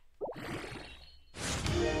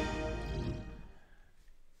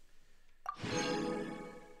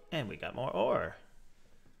 And we got more ore.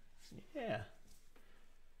 Yeah,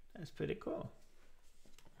 that's pretty cool.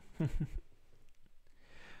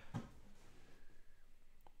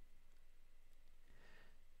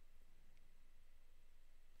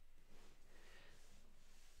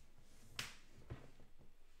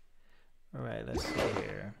 All right, let's see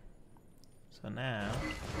here. So now,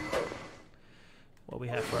 what we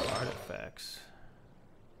have for artifacts?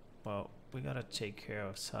 Well, we gotta take care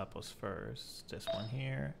of Sapos first. This one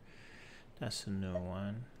here, that's a new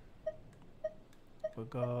one. We'll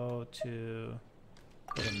go to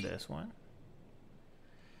put him this one.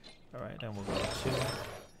 All right, then we'll go to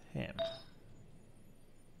him.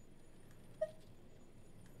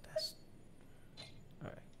 That's all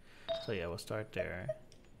right. So yeah, we'll start there.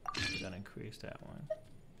 We're gonna increase that one.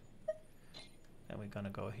 Then we're gonna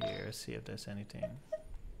go here, see if there's anything.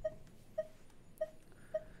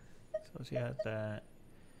 So she has that.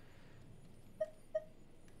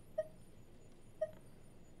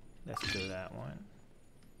 Let's do that one.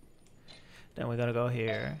 Then we're gonna go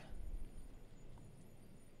here.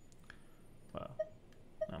 Well,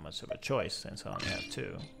 not much of a choice since I only have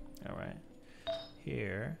two. Alright.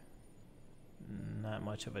 Here. Not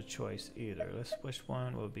much of a choice either. Which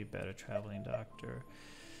one will be better? Traveling doctor.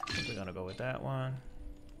 I think we're gonna go with that one.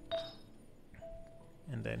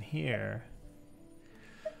 And then here.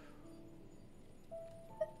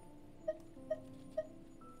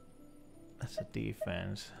 That's a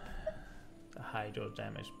defense. The hydro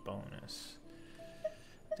damage bonus.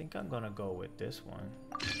 I think I'm gonna go with this one.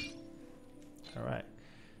 Alright.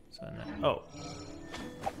 So now, oh.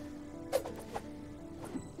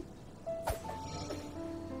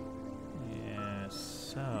 Yeah,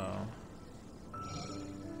 so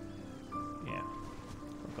yeah,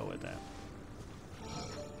 we'll go with that.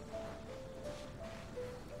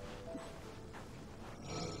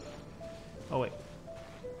 Oh wait.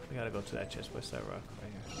 We gotta go to that chest. What's that rock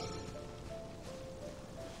right here?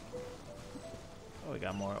 Oh, we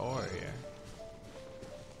got more ore here.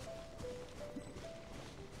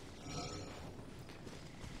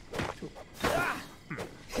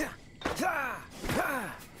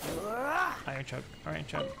 Iron chuck, iron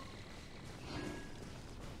chuck.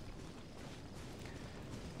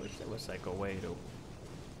 It looks like a way to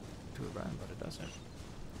run, but it doesn't.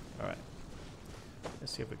 All right.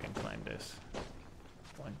 Let's see if we can climb this.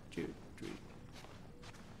 1, 2, 3.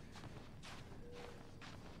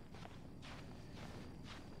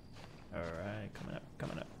 Alright, coming up,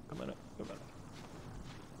 coming up, coming up, coming up.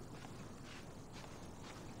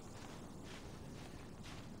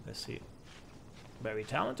 Let's see. Very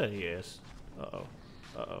talented he is. Uh-oh.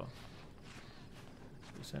 Uh-oh.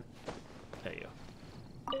 Listen. There you go.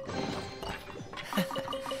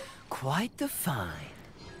 Quite the find.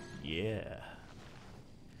 Yeah.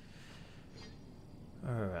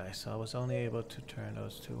 Alright, so I was only able to turn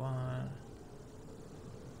those two on.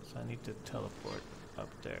 So I need to teleport up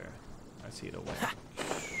there. I see the way.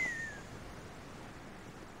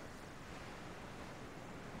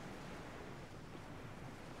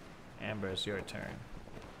 Amber, it's your turn.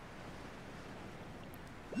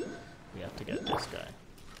 We have to get this guy.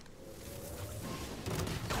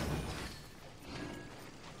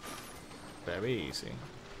 Very easy.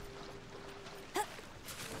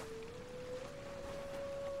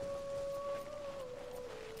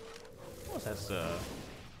 Has a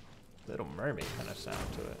Little Mermaid kind of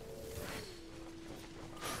sound to it.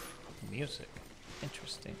 Music.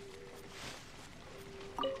 Interesting.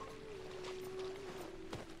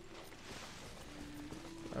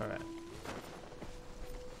 Alright.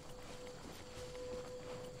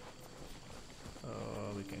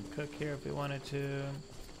 Oh, we can cook here if we wanted to.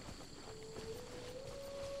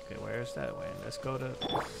 Okay, where's that way? Let's go to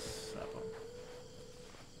Sabo.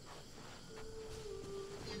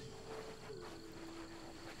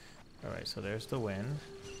 Alright, so there's the wind.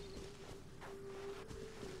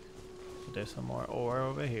 There's some more ore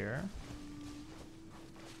over here.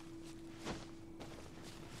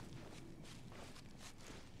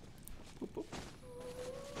 Boop,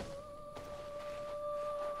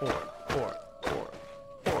 boop.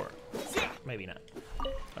 Ore. Maybe not.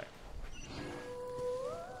 Alright.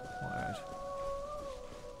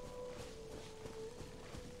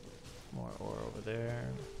 More ore over there.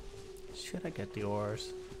 Should I get the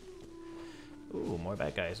ores? Ooh, more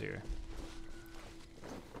bad guys here.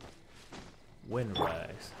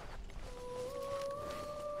 Windrise.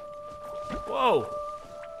 Whoa!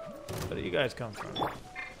 Where do you guys come from?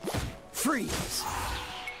 Freeze!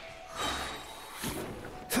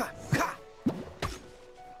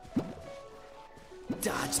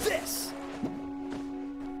 Dodge this!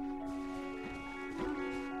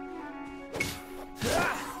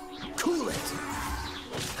 Cool it!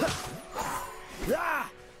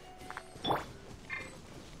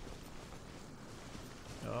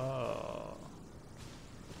 Oh.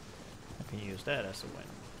 I can use that as a win.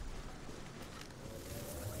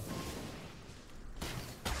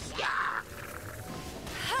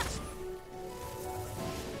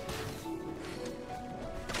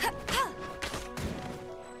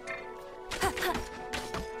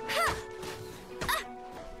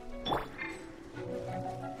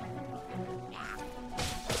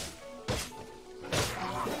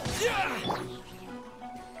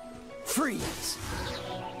 Freeze!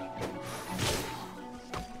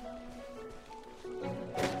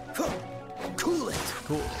 Cool it!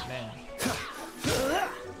 Cool, man.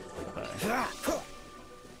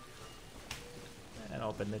 And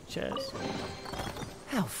open the chest.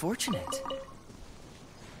 How fortunate.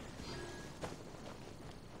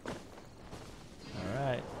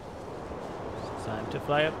 Alright. It's time to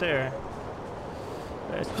fly up there.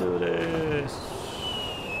 Let's do this.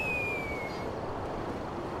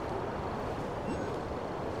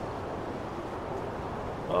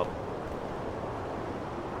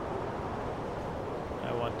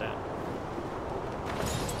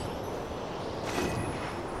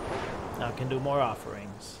 Now I can do more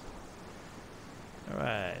offerings.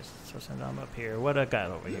 Alright, so send them up here. What I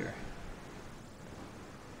got over here?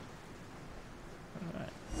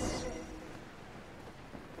 Alright.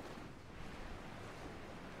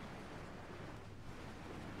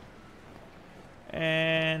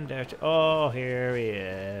 And there's, oh, here he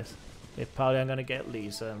is. They probably are gonna get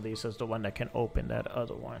Lisa, and Lisa's the one that can open that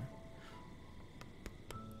other one.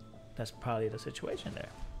 That's probably the situation there.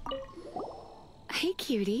 Hey,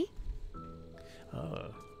 cutie.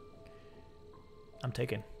 Oh. I'm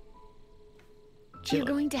taking. You're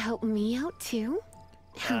going to help me out too?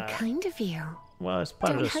 How kind of you. Well, it's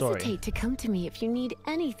part Don't of the story. hesitate to come to me if you need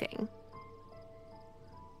anything.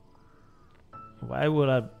 Why would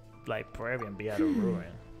I like Prairian be out of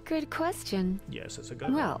ruin? Good question. Yes, it's a good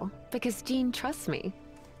one. Well, because Jean trusts me.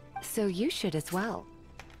 So you should as well.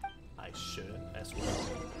 I should as well.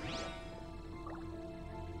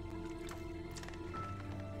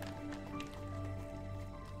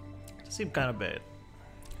 Seems kind of bad.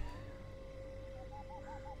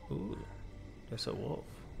 Ooh, there's a wolf.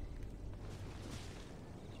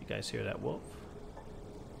 Did you guys hear that wolf?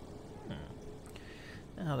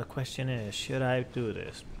 Now the question is, should I do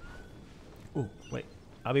this? Ooh, wait.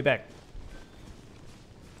 I'll be back.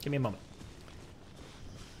 Give me a moment.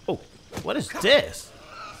 Oh, what is this?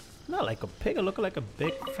 Not like a pig, it looks like a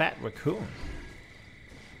big fat raccoon.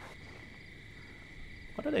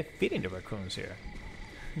 What are they feeding the raccoons here?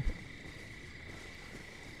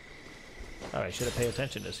 Alright, should have paid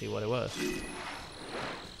attention to see what it was.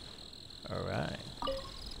 Alright.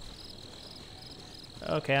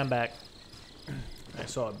 Okay, I'm back. I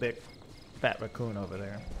saw a big fat raccoon over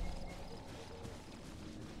there.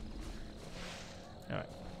 Alright,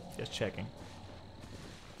 just checking.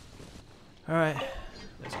 Alright,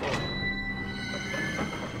 let's go.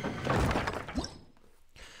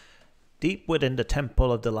 Deep within the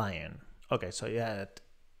temple of the lion. Okay, so you had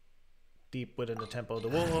deep within the temple of the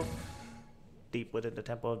wolf. Deep within the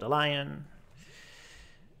temple of the lion.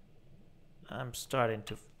 I'm starting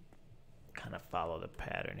to kind of follow the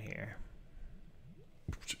pattern here.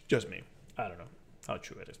 Just me. I don't know how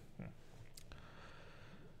true it is.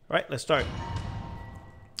 Alright, let's start.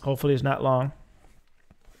 Hopefully it's not long.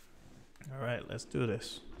 Alright, let's do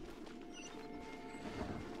this.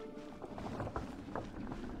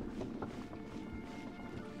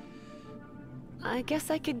 I guess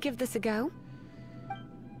I could give this a go.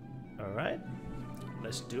 Alright,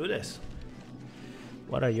 let's do this.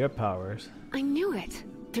 What are your powers? I knew it.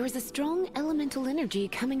 There is a strong elemental energy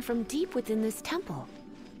coming from deep within this temple.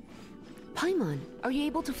 Paimon, are you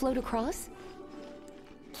able to float across?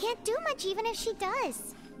 Can't do much even if she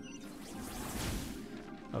does.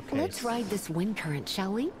 Okay. Let's ride this wind current,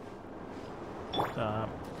 shall we?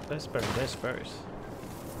 Let's burn this first.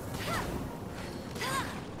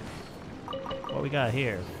 What we got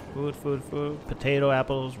here? Food, food, food. Potato,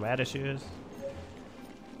 apples, radishes.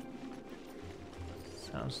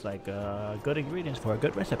 Sounds like good ingredients for a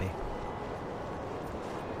good recipe.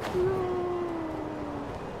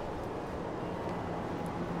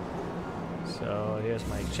 So here's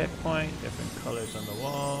my checkpoint. Different colors on the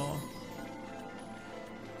wall.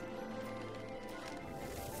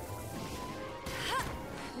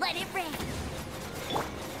 Let it rain.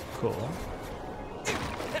 Cool.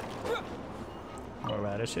 More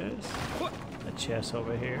radishes. A chest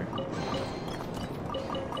over here.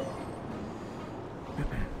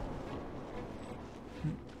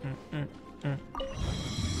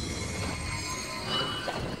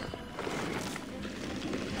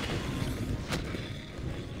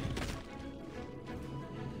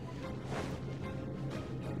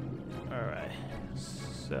 Alright.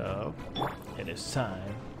 So, it is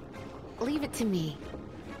time. Leave it to me.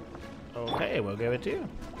 Okay, we'll give it to you.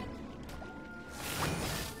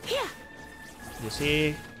 Yeah. You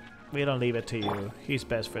see, we don't leave it to you. He's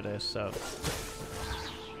best for this, so.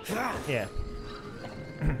 Yeah.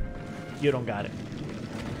 You don't got it.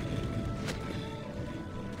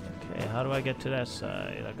 Okay, how do I get to that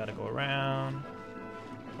side? I gotta go around.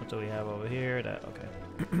 What do we have over here? That,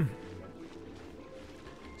 okay.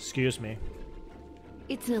 Excuse me.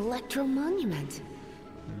 It's an electro monument.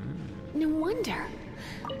 No wonder.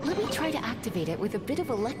 Let me try to activate it with a bit of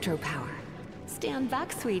electro power. Stand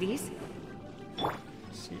back, sweeties.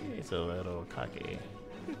 She's a little cocky.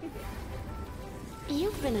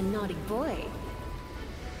 You've been a naughty boy.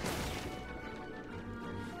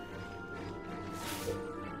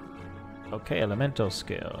 Okay, elemental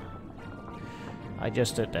skill. I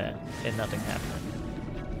just did that and nothing happened.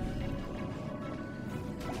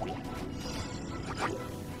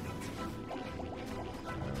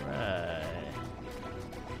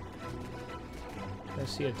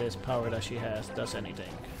 Let's see if this power that she has does anything.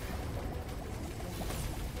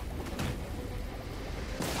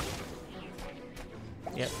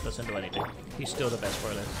 Yep, doesn't do anything. He's still the best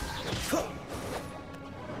for this.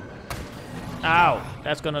 Ow!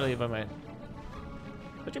 That's gonna leave him in.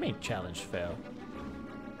 What do you mean challenge failed?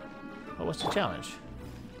 What was the challenge?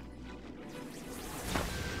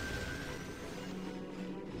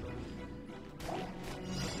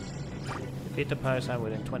 Defeat the power sign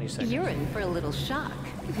within 20 seconds. You're in for a little shock.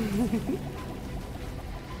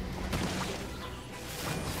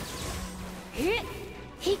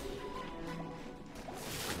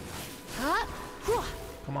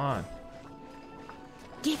 Come on.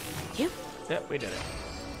 Yep, we did it.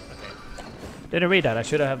 Okay. Didn't read that. I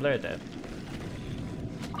should have learned that.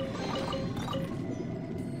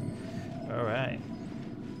 Alright.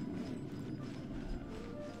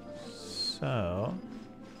 So...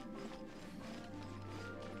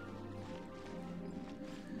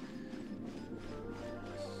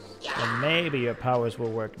 and maybe your powers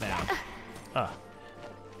will work now. Ah.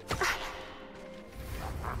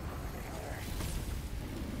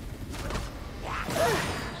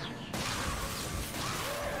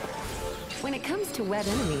 When it comes to wet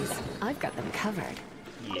enemies, I've got them covered.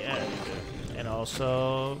 Yeah, you do. And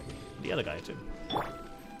also the other guy too.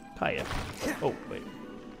 Kaya. Oh, wait.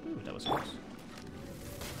 Ooh, that was close.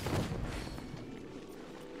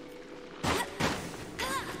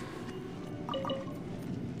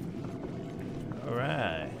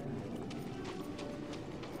 Alright.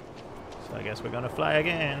 So I guess we're gonna fly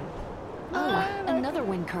again. Oh, another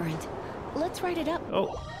wind current. Let's ride it up.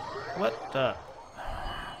 Oh, what the?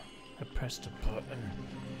 I pressed a button.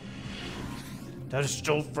 That is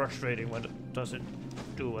so frustrating when it doesn't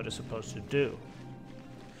do what it's supposed to do.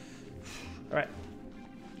 Alright.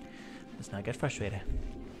 Let's not get frustrated.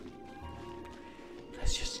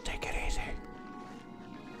 Let's just take it easy.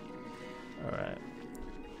 Alright.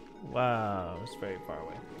 Wow, it's very far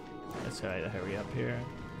away. Let's try to hurry up here.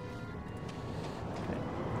 Okay.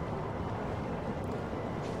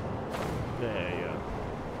 There you go.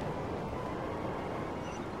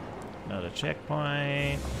 Another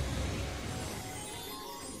checkpoint.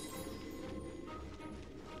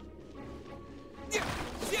 It's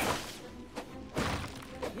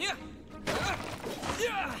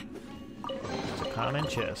a common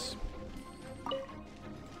chess.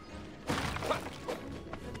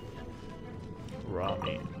 Raw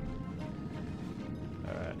meat.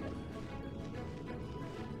 Alright.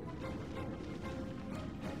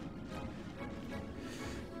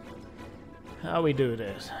 How we do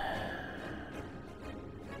this?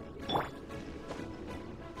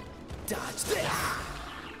 Dodge this!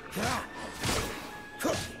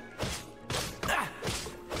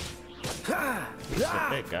 He's a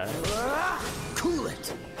big guy. Cool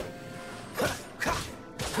it!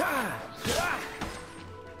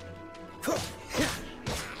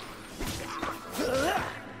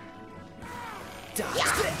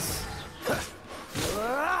 Dodge this!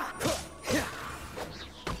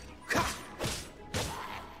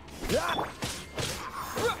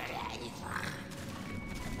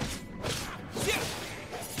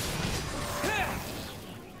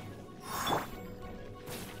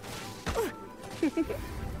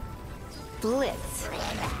 Blitz.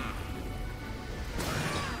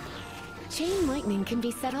 Chain lightning can be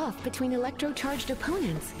set off between electrocharged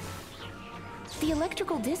opponents. The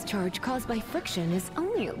electrical discharge caused by friction is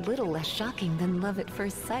only a little less shocking than love at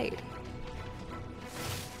first sight.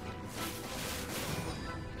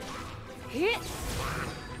 Yeah.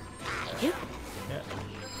 You're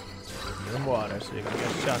in water, so you're gonna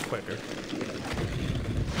get shot quicker.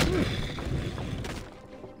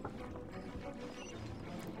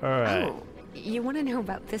 Alright. Oh, you want to know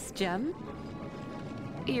about this gem?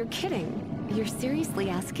 You're kidding. You're seriously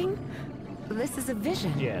asking? This is a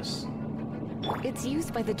vision. Yes. It's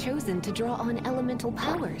used by the Chosen to draw on elemental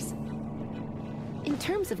powers. In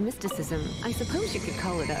terms of mysticism, I suppose you could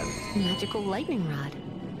call it a magical lightning rod.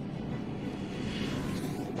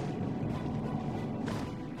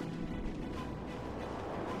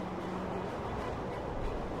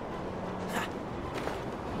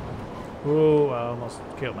 Ooh, I almost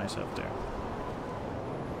killed myself there.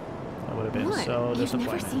 That would have been What? so You've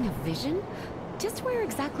disappointing. never seen a vision? Just where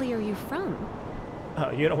exactly are you from?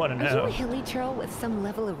 Oh, you don't want to Are you know. a hilly churl with some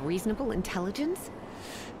level of reasonable intelligence?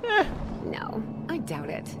 No, I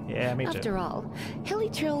doubt it. Yeah, me too. After all,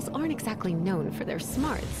 hilly churls aren't exactly known for their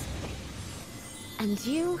smarts. And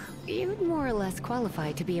you'd more or less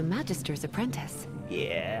qualify to be a magister's apprentice.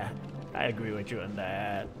 Yeah, I agree with you on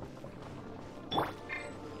that.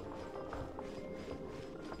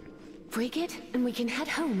 Break it, and we can head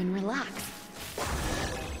home and relax.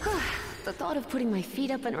 The thought of putting my feet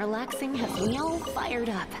up and relaxing has me all fired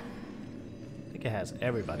up. I think it has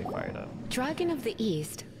everybody fired up. Dragon of the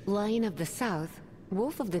East, Lion of the South,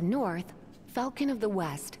 Wolf of the North, Falcon of the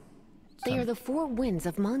West. They are the four winds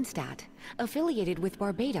of Mondstadt, affiliated with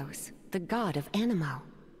Barbados, the god of Anemo.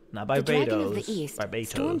 Not The Barbados. Dragon of the East,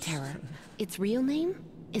 Barbados. Storm Terror. Its real name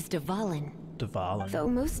is Dvalin. Dvalin. Though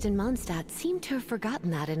most in Mondstadt seem to have forgotten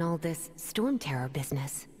that in all this Storm Terror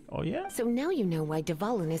business. Oh yeah? So now you know why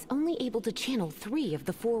Dvalin is only able to channel 3 of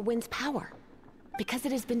the 4 winds' power. Because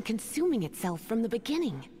it has been consuming itself from the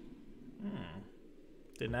beginning.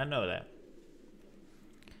 Did not know that.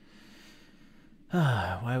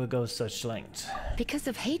 Why would go such lengths? Because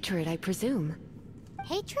of hatred, I presume.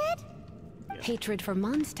 Hatred? Hatred for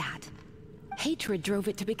Mondstadt. Hatred drove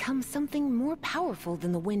it to become something more powerful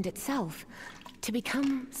than the wind itself. To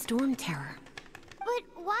become Storm Terror. But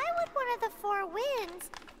why would one of the four winds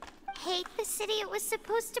hate the city it was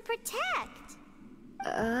supposed to protect?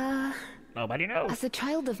 Nobody knows. As a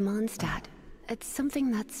child of Mondstadt, it's something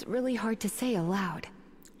that's really hard to say aloud.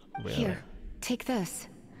 Really? Here, take this.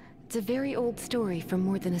 It's a very old story from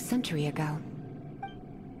more than a century ago.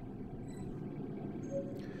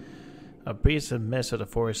 A piece of mist of the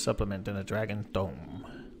forest supplement in a dragon dome.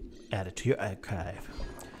 Add it to your archive.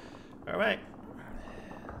 Alright.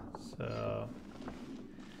 So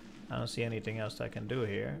I don't see anything else I can do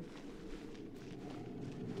here.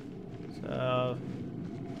 So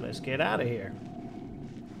let's get out of here.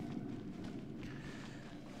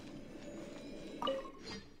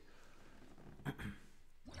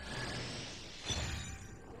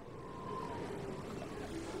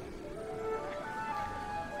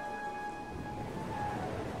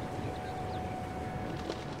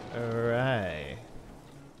 Alright.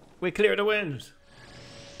 We clear the winds.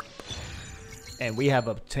 And we have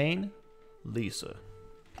obtained Lisa.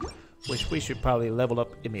 Which we should probably level up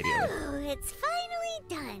immediately. Oh, it's finally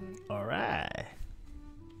done. Alright.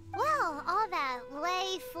 Well, all that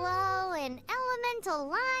lay, flow, and elemental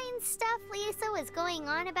line stuff Lisa was going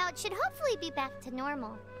on about should hopefully be back to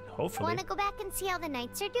normal. Hopefully. Want to go back and see how the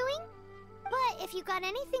knights are doing? But if you got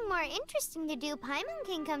anything more interesting to do, Paimon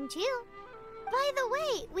can come too. By the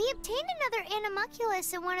way, we obtained another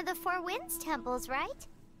Animalculus in one of the Four Winds temples, right?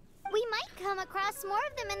 We might come across more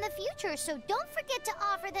of them in the future, so don't forget to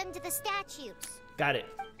offer them to the statues. Got it.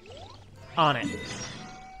 On it.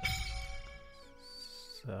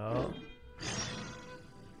 So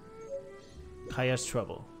Kaya's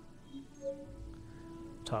trouble.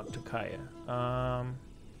 Talk to Kaya.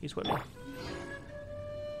 He's with me.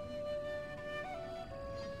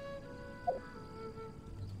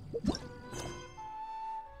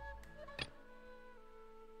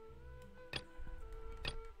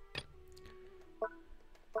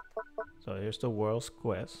 So here's the world's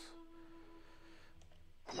quest.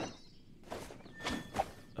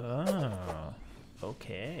 Oh,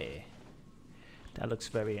 okay. That looks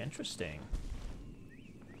very interesting.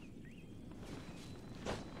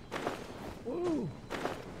 Woo!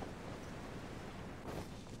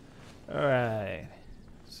 Alright.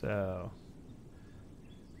 So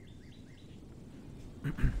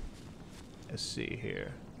let's see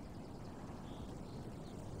here.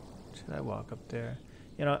 Should I walk up there?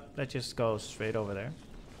 You know, let's just go straight over there.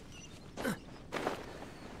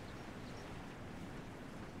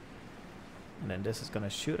 And then this is gonna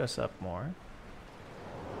shoot us up more.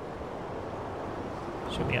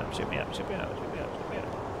 Shoot me up, shoot me up, shoot me up, shoot me up, shoot me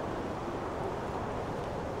up.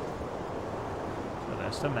 So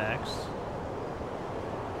that's the max.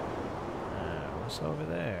 What's over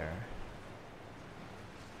there?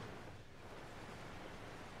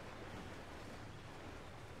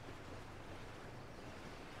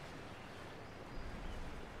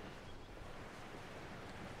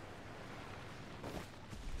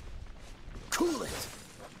 Cool it.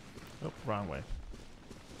 Oh, wrong way.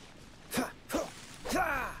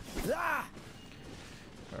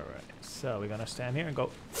 Alright, so we're gonna stand here and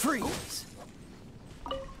go. Freeze.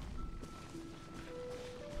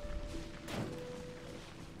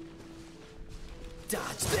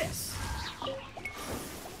 Dodge this.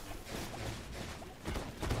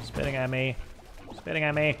 Spitting at me. Spitting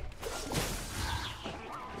at me.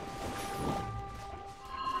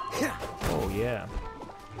 Oh, yeah.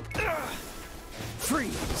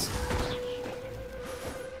 Freeze.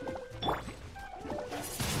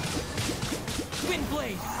 Wind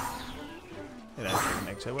blade. It actually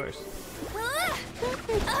makes it worse.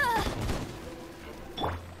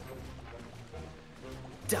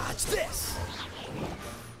 Dodge this.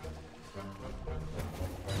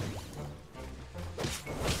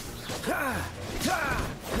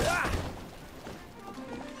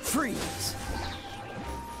 Freeze.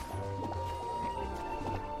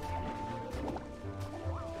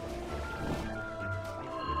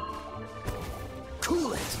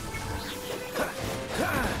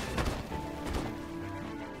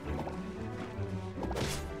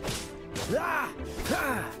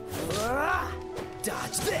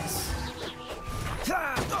 Dodge this.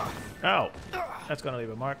 Oh, that's gonna leave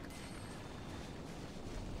a mark.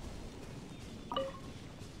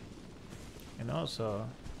 And also,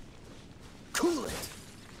 Cool it.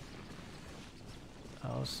 I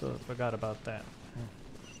also forgot about that.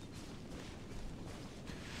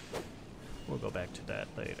 We'll go back to that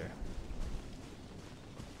later.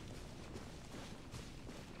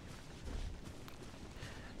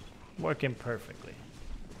 Working perfectly.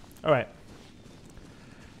 Alright.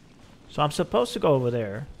 So I'm supposed to go over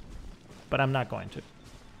there, but I'm not going to.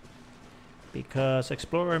 Because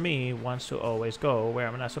Explorer me wants to always go where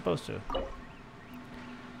I'm not supposed to.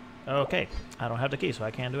 Okay, I don't have the key, so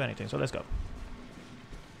I can't do anything, so let's go.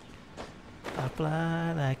 I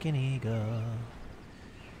fly like an eagle.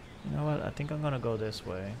 You know what, I think I'm gonna go this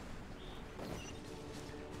way.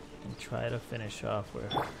 And try to finish off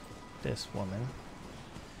with this woman.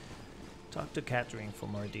 Talk to Catherine for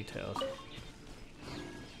more details.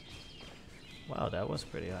 Wow, that was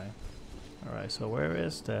pretty high. Alright, so where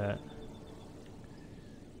is that?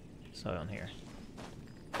 So on here.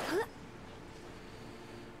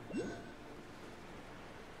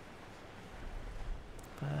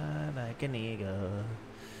 Fly like an eagle.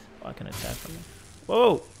 Oh, I can attack from here.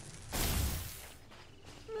 Whoa!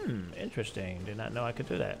 Interesting. Did not know I could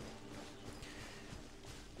do that.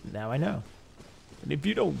 Now I know. And if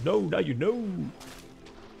you don't know, now you know.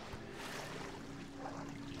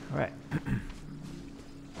 Alright.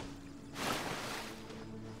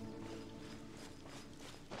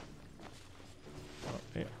 Oh,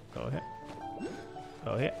 yeah. Go ahead.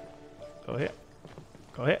 Go ahead. Go ahead.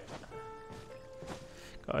 Go ahead.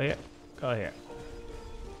 Go ahead. Go ahead.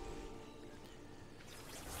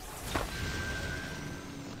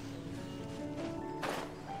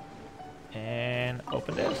 And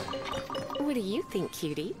open this. What do you think,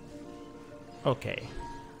 cutie? Okay.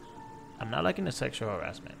 I'm not liking the sexual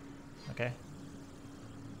harassment. Okay?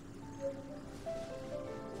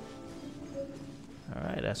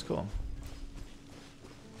 Alright, that's cool.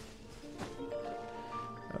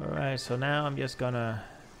 Alright, so now I'm just gonna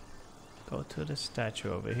go to the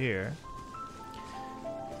statue over here.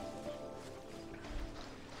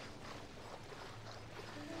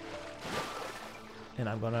 And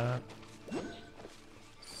I'm gonna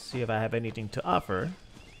see if I have anything to offer.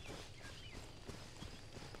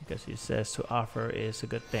 Because he says to offer is a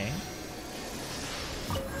good thing.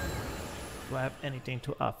 Do I have anything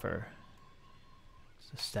to offer? It's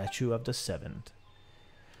the statue of the 7th.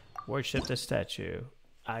 Worship the statue.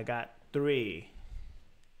 I got 3.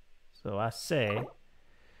 So I say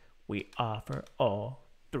we offer all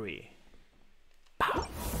 3. Pow.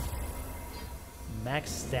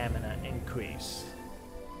 Max stamina increase.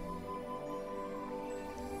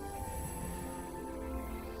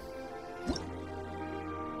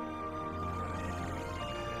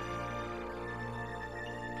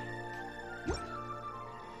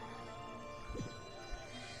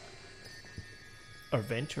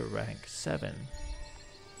 Adventure rank 7.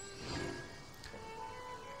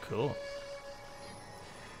 Cool.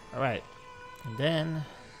 Alright. And then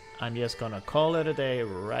I'm just gonna call it a day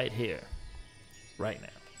right here. Right now.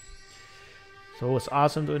 So it was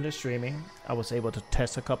awesome doing the streaming. I was able to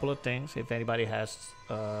test a couple of things. If anybody has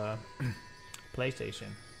PlayStation,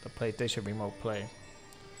 the PlayStation Remote Play.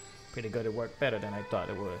 Pretty good. It worked better than I thought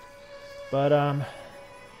it would. But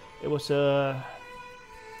it was a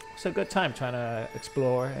good time trying to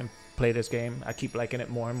explore and play this game. I keep liking it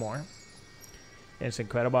more and more. It's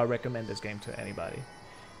incredible. I recommend this game to anybody.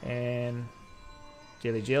 And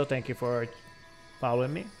Jilly Jill, thank you for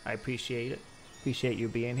following me. I appreciate it. Appreciate you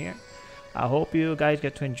being here. I hope you guys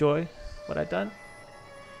get to enjoy what I've done.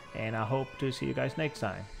 And I hope to see you guys next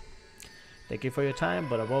time. Thank you for your time,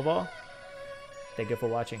 but above all, thank you for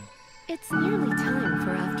watching. It's nearly time.